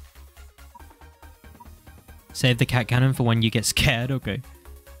 Save the cat cannon for when you get scared. Okay.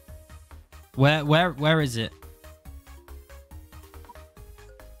 Where is it?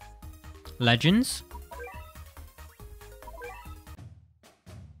 Legends?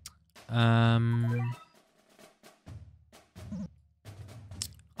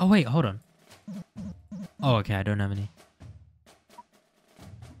 Oh wait, hold on. Oh, okay, I don't have any.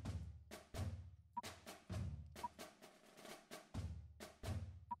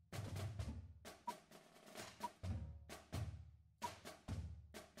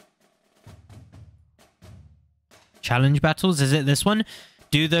 Challenge battles, is it this one?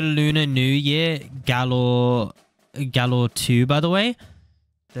 Do the Lunar New Year Galore 2, by the way.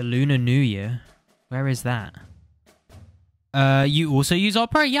 The Lunar New Year. Where is that? You also use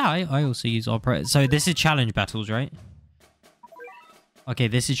Opera? Yeah, I also use Opera. So this is challenge battles, right? Okay,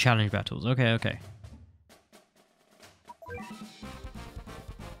 this is challenge battles. Okay.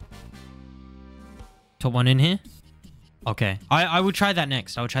 Top one in here? Okay. I will try that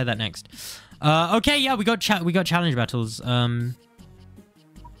next. I'll try that next. Okay, yeah, we got challenge battles.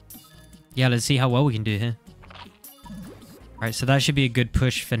 Yeah, let's see how well we can do here. Alright, so that should be a good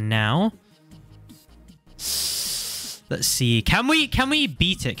push for now. Let's see. Can we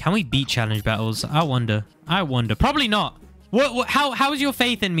beat it? Can we beat challenge battles? I wonder. Probably not. How is your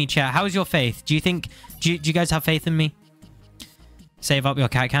faith in me, chat? How is your faith? Do you guys have faith in me? Save up your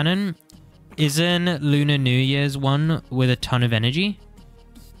cat cannon. Isn't Lunar New Year's one with a ton of energy?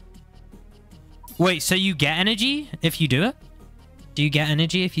 Wait, so you get energy if you do it? Do you get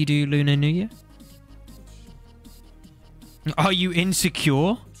energy if you do Lunar New Year? Are you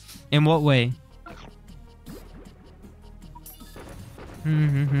insecure? In what way?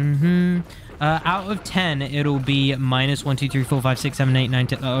 Out of 10, it'll be minus 1, 2, 3, 4, 5, 6, 7, 8, 9,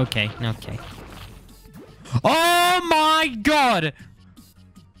 10. Oh, okay. Oh my god!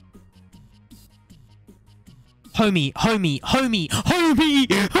 Homie.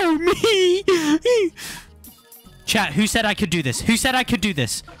 Chat, who said I could do this? Who said I could do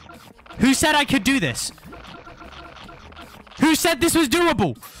this? Who said I could do this? Who said this was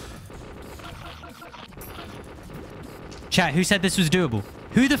doable? Chat, who said this was doable?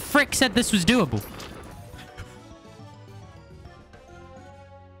 Who the frick said this was doable?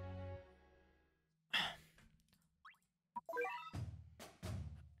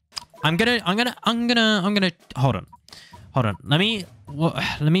 I'm gonna hold on.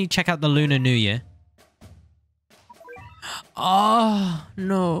 Let me check out the Lunar New Year. Oh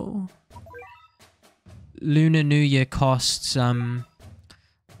no. Lunar New Year costs 10.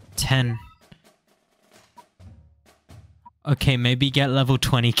 Okay, maybe get level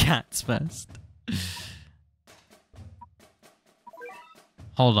 20 cats first.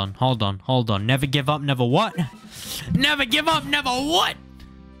 Hold on, hold on, hold on. Never give up, never what? Never give up, never what?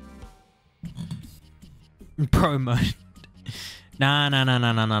 Pro mode.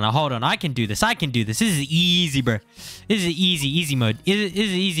 Nah. Hold on, I can do this. I can do this. This is easy, bro. This is easy mode. This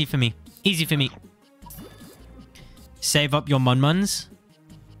is easy for me. Easy for me. Save up your mun-muns.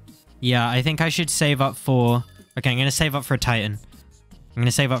 Yeah, I think I should save up for... Okay, I'm going to save up for a Titan. I'm going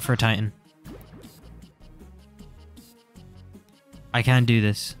to save up for a Titan. I can do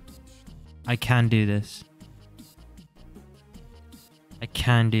this. I can do this. I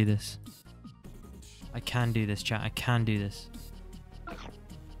can do this. I can do this, chat. I can do this.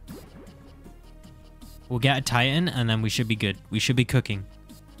 We'll get a Titan, and then we should be good. We should be cooking.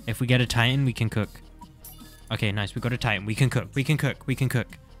 If we get a Titan, we can cook. Okay, nice. We got a Titan. We can cook. We can cook. We can cook.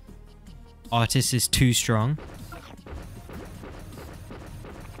 Artist is too strong.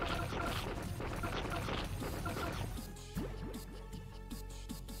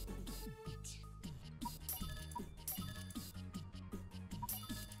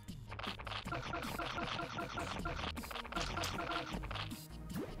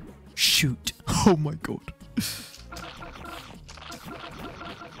 Shoot. Oh my god.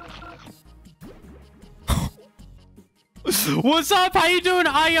 What's up? How you doing?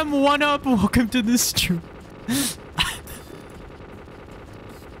 I am One Up. Welcome to the stream.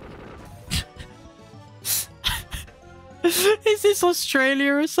 Is this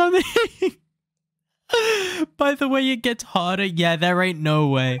Australia or something? By the way, it gets harder. Yeah, there ain't no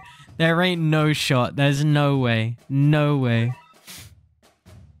way. There ain't no shot. There's no way. No way.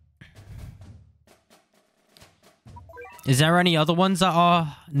 Is there any other ones that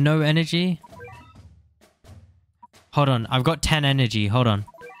are no energy? Hold on. I've got 10 energy. Hold on.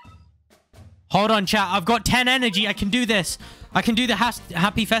 Hold on, chat. I've got 10 energy. I can do this. I can do the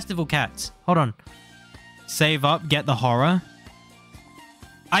happy festival cats. Hold on. Save up. Get the horror.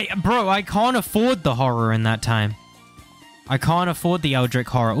 Bro, I can't afford the horror in that time. I can't afford the Eldritch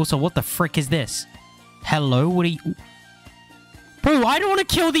horror. Also, what the frick is this? Hello? What are you... Bro, I don't want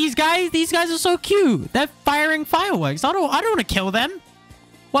to kill these guys. These guys are so cute. They're firing fireworks. I don't want to kill them.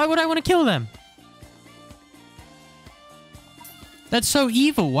 Why would I want to kill them? That's so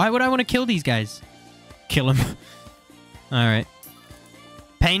evil. Why would I want to kill these guys? Kill them. All right.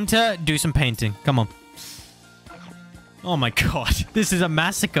 Painter, do some painting. Come on. Oh my god. This is a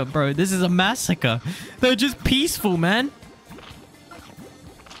massacre, bro. This is a massacre. They're just peaceful, man.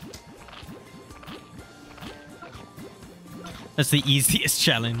 That's the easiest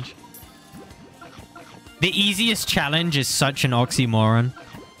challenge. The easiest challenge is such an oxymoron.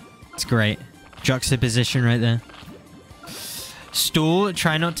 It's great. Juxtaposition right there. Stool,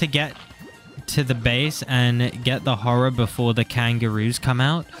 try not to get to the base and get the horror before the kangaroos come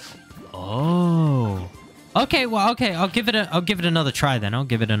out. Oh. Okay, well, okay. I'll give it another try then. I'll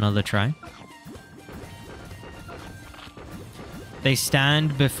give it another try. They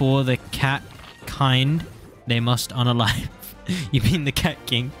stand before the cat kind. They must unalive. You mean the cat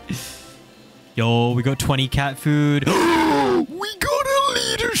king? Yo, we got 20 cat food. We got a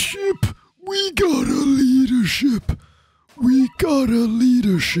leadership. We got a leadership. We got a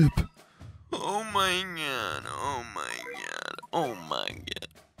leadership. Oh my god. Oh my god. Oh my god.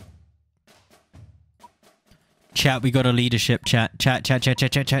 Chat, we got a leadership. Chat.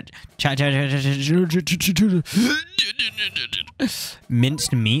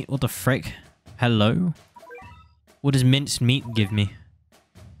 Minced meat? What the frick? Hello? What does minced meat give me?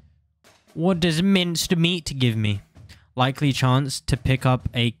 What does minced meat give me? Likely chance to pick up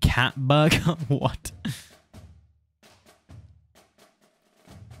a cat burger? What?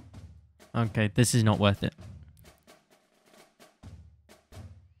 Okay, this is not worth it.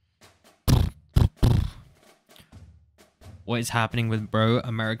 What is happening with bro,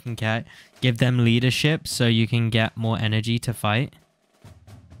 American cat? Give them leadership so you can get more energy to fight.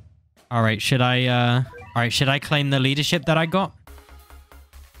 Alright, should I claim the leadership that I got?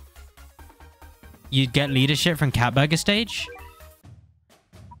 You'd get leadership from Catburger stage?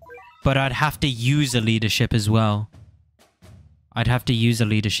 But I'd have to use a leadership as well. I'd have to use a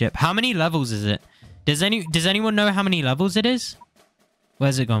leadership. How many levels is it? Does anyone know how many levels it is?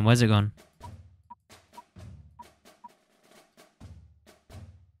 Where's it gone? Where's it gone?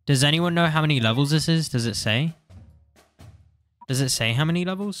 Does anyone know how many levels this is? Does it say? Does it say how many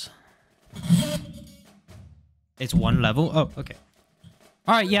levels? It's one level? Oh, okay.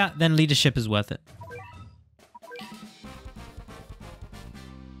 Alright, yeah, then leadership is worth it.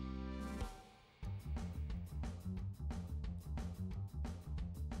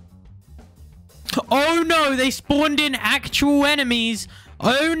 Oh no, they spawned in actual enemies.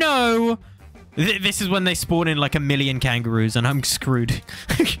 Oh no. This is when they spawn in like a million kangaroos and I'm screwed.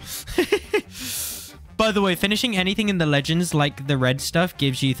 By the way, finishing anything in the legends like the red stuff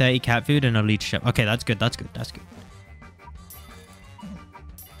gives you 30 cat food and a leadership. Okay, that's good. That's good. That's good.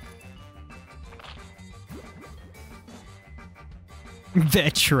 They're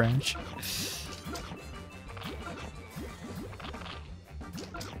trash.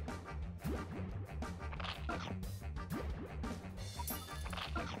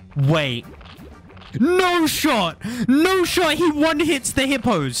 Wait. No shot! No shot! He one-hits the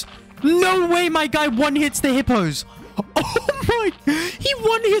hippos! No way my guy one-hits the hippos! Oh my... He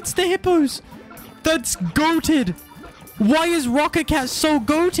one-hits the hippos! That's goated! Why is Rocket Cat so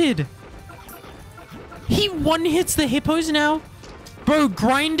goated? He one-hits the hippos now? Bro,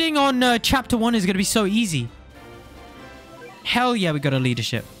 grinding on chapter 1 is going to be so easy. Hell yeah, we got a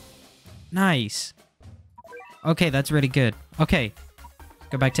leadership. Nice. Okay, that's really good. Okay.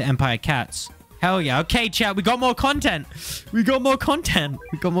 Go back to Empire Cats. Hell yeah. Okay, chat, we got more content. We got more content.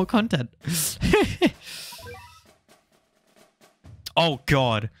 We got more content. Oh,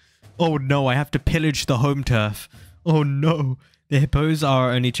 God. Oh, no, I have to pillage the home turf. Oh, no. The hippos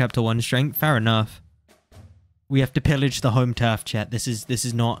are only chapter 1 strength. Fair enough. We have to pillage the home turf, chat. This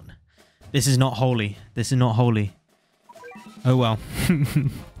is not holy. This is not holy. Oh, well.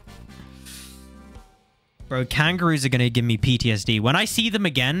 Bro, kangaroos are going to give me PTSD. When I see them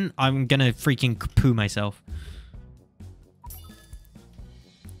again, I'm going to freaking poo myself.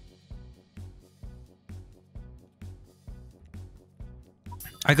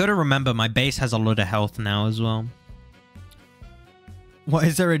 I got to remember my base has a lot of health now as well. Why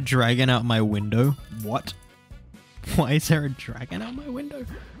is there a dragon out my window? What? Why is there a dragon out my window?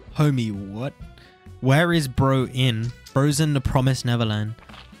 Homie, what? Where is bro in? Bro's in the promised Neverland.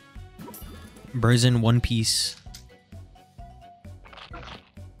 Bro's in One Piece.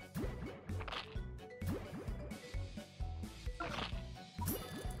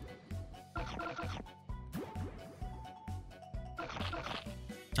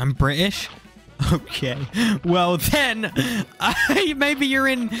 I'm British? Okay. Well then, maybe you're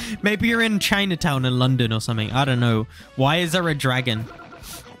in Chinatown in London or something. I don't know. Why is there a dragon?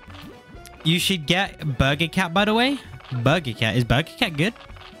 You should get Burger Cat, by the way. Burger Cat. Is Burger Cat good?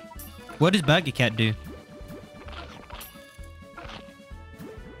 What does Burger Cat do?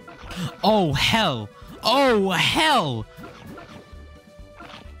 Oh, hell. Oh, hell.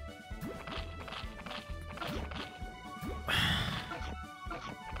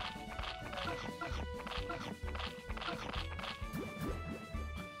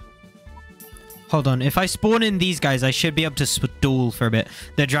 Hold on. If I spawn in these guys, I should be able to stall for a bit.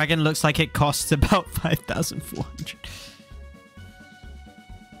 The dragon looks like it costs about 5,400.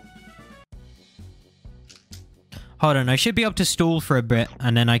 Hold on, I should be able to stall for a bit,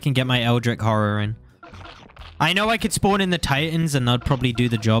 and then I can get my Eldritch Horror in. I know I could spawn in the Titans, and they'd probably do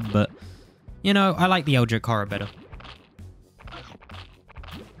the job, but... You know, I like the Eldritch Horror better.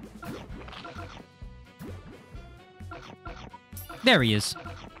 There he is.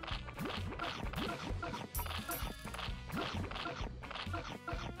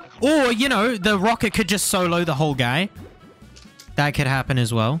 Or, you know, the rocket could just solo the whole guy. That could happen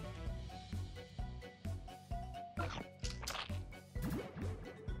as well.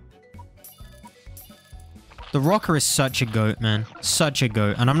 The rocker is such a goat, man. Such a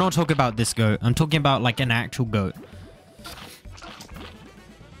goat. And I'm not talking about this goat. I'm talking about, like, an actual goat.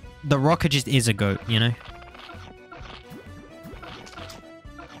 The rocker just is a goat, you know?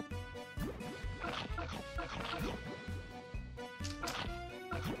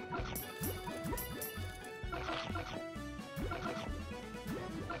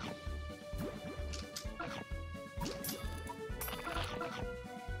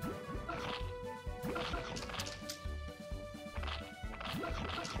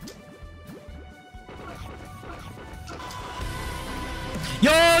 Yo,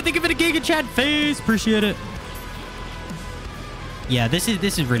 thank you for the Giga Chat face. Appreciate it. Yeah, this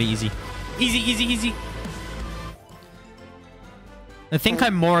is really easy. Easy. I think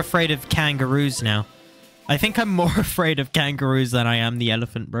I'm more afraid of kangaroos now. I think I'm more afraid of kangaroos than I am the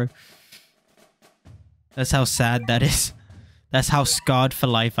elephant, bro. That's how sad that is. That's how scarred for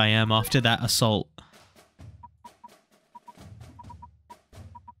life I am after that assault.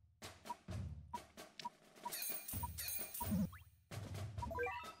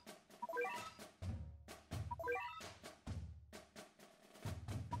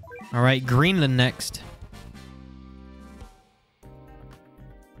 All right, Greenland next.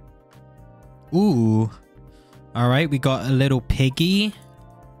 Ooh. All right, we got a little piggy.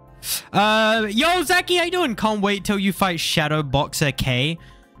 Yo, Zaki, how you doing? Can't wait till you fight Shadow Boxer K.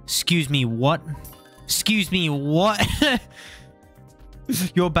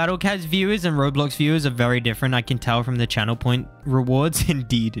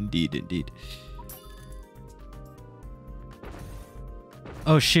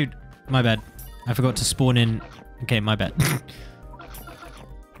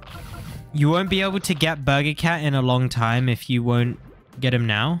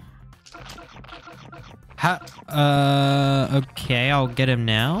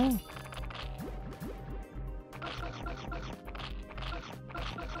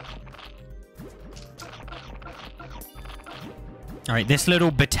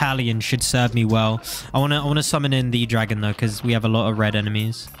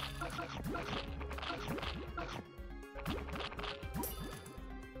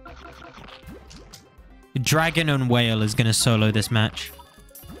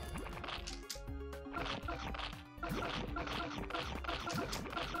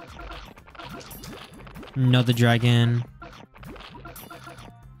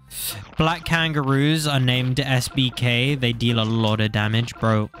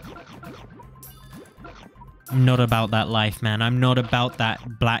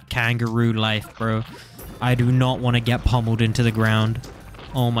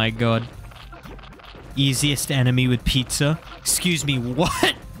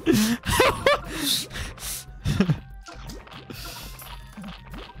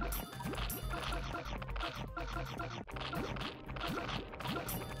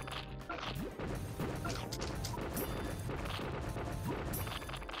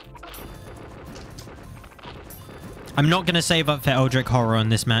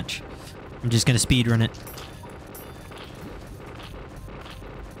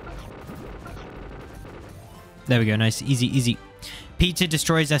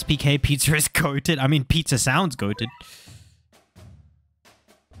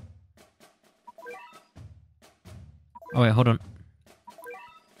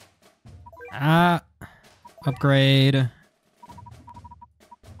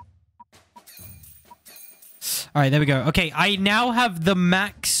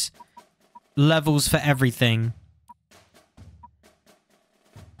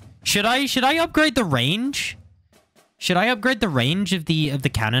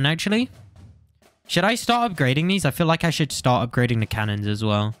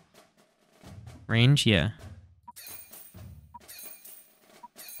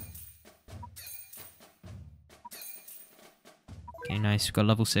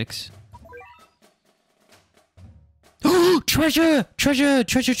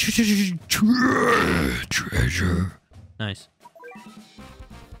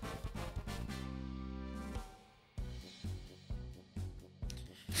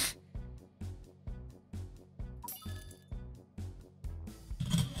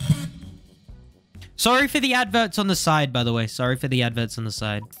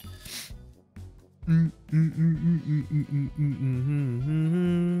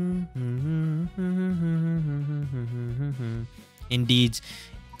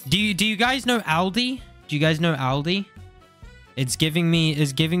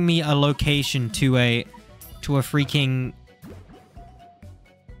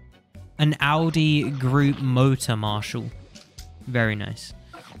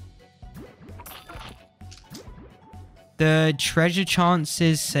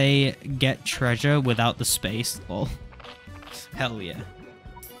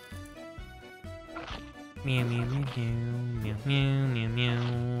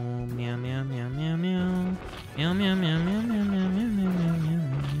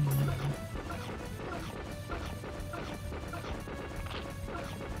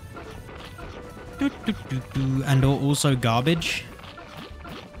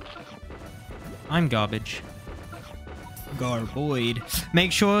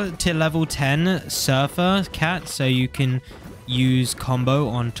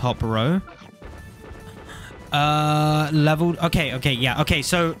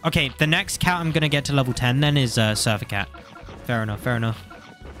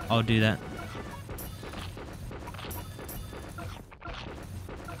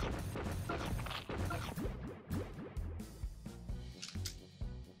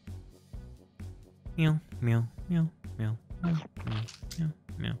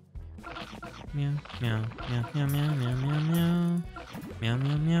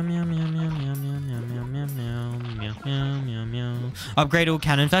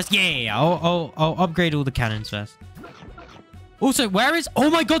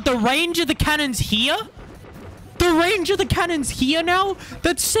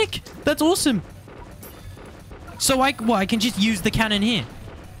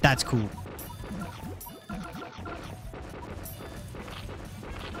 That's cool.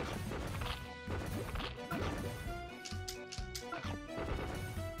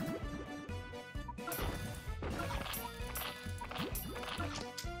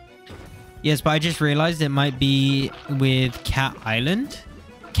 Yes, but I just realized it might be with Cat Island.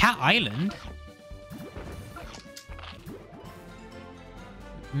 Cat Island?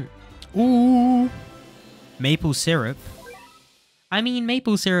 Ooh. Maple syrup. I mean,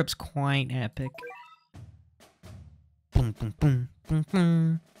 maple syrup's quite epic. Boom, boom, boom,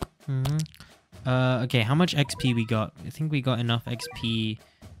 boom, boom. Okay, how much XP we got? I think we got enough XP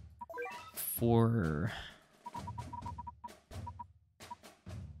for...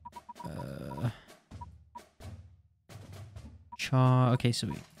 Okay, so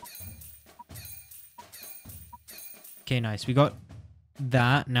we... Okay, nice. We got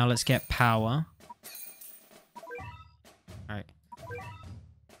that. Now let's get power. Alright.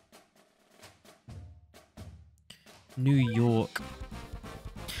 New York.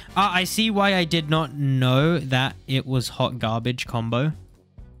 I see why I did not know that it was hot garbage combo.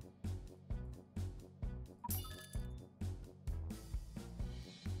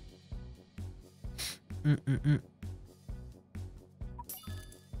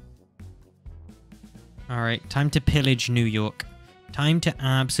 Alright, time to pillage New York. Time to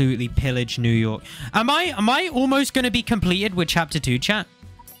absolutely pillage New York. Am I almost going to be completed with Chapter 2, chat?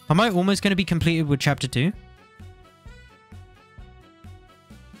 Am I almost going to be completed with Chapter 2?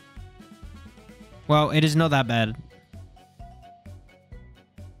 Well, it is not that bad.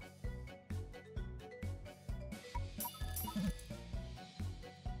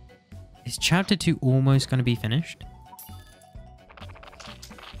 Is Chapter 2 almost going to be finished?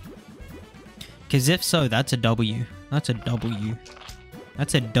 Because if so, that's a W. That's a W.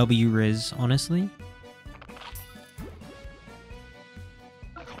 That's a W Riz, honestly.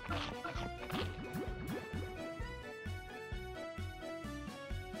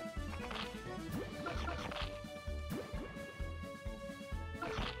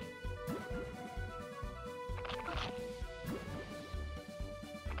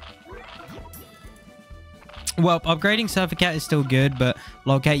 Well, upgrading Surfer Cat is still good, but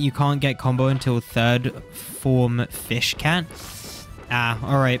lolcat you can't get combo until 3rd form Fish Cat. Ah,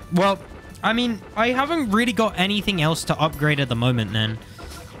 alright. Well, I mean, I haven't really got anything else to upgrade at the moment then.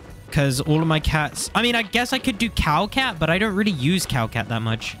 Because all of my cats... I mean, I guess I could do Cow Cat, but I don't really use Cow Cat that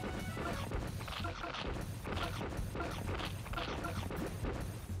much.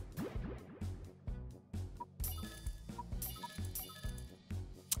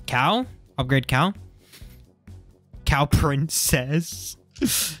 Cow? Upgrade Cow? Cow Princess.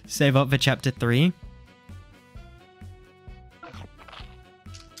 Save up for Chapter 3.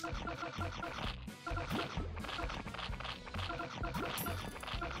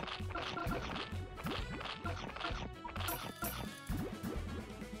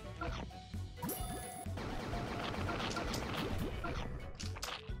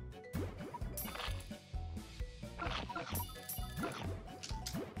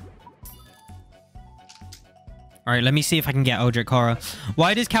 Alright, let me see if I can get Eldritch Horror.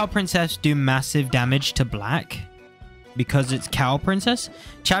 Why does Cow Princess do massive damage to black? Because it's Cow Princess?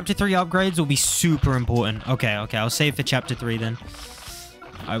 Chapter 3 upgrades will be super important. Okay, I'll save for Chapter 3 then.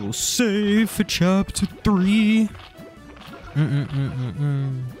 I will save for Chapter 3.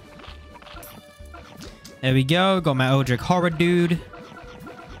 There we go. Got my Eldritch Horror dude.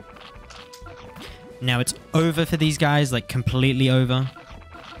 Now it's over for these guys, like completely over.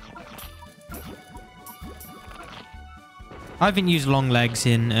 I haven't used long legs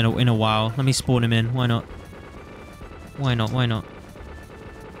in a while. Let me spawn him in. Why not? Why not? Why not?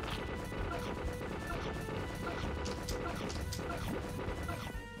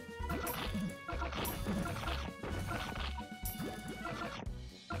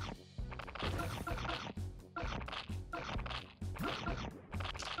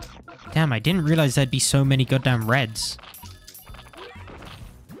 Damn, I didn't realize there'd be so many goddamn reds.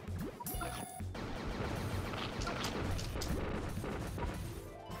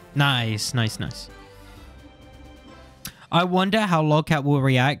 Nice, nice, nice. I wonder how lolcat will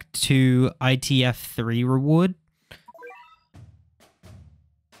react to ITF3 reward.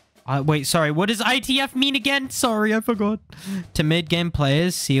 Wait, sorry, what does ITF mean again? Sorry, I forgot. To mid-game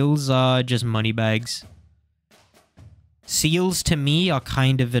players, seals are just money bags. Seals to me are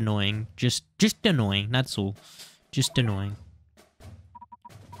kind of annoying. Just annoying, that's all. Just annoying.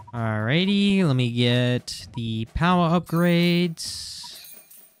 Alrighty, let me get the power upgrades.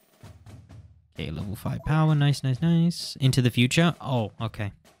 Okay, level 5 power. Nice, nice, nice. Into the future. Oh,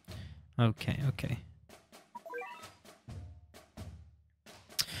 okay. Okay.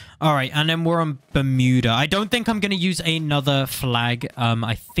 All right, and then we're on Bermuda. I don't think I'm going to use another flag.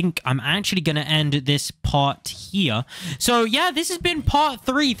 I think I'm actually going to end this part here. So, yeah, this has been part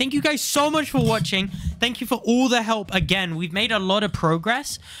 3. Thank you guys so much for watching. Thank you for all the help. Again, we've made a lot of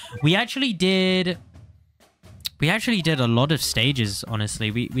progress. We actually did a lot of stages,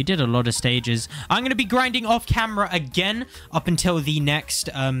 honestly. We did a lot of stages. I'm going to be grinding off camera again up until the next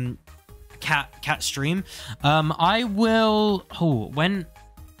cat stream. I will... Oh, when...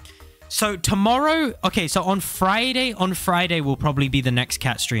 So tomorrow, okay, so on Friday will probably be the next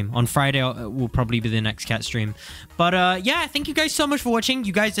cat stream. On Friday will probably be the next cat stream. But yeah, thank you guys so much for watching.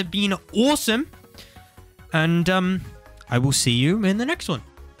 You guys have been awesome. And I will see you in the next one.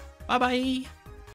 Bye-bye.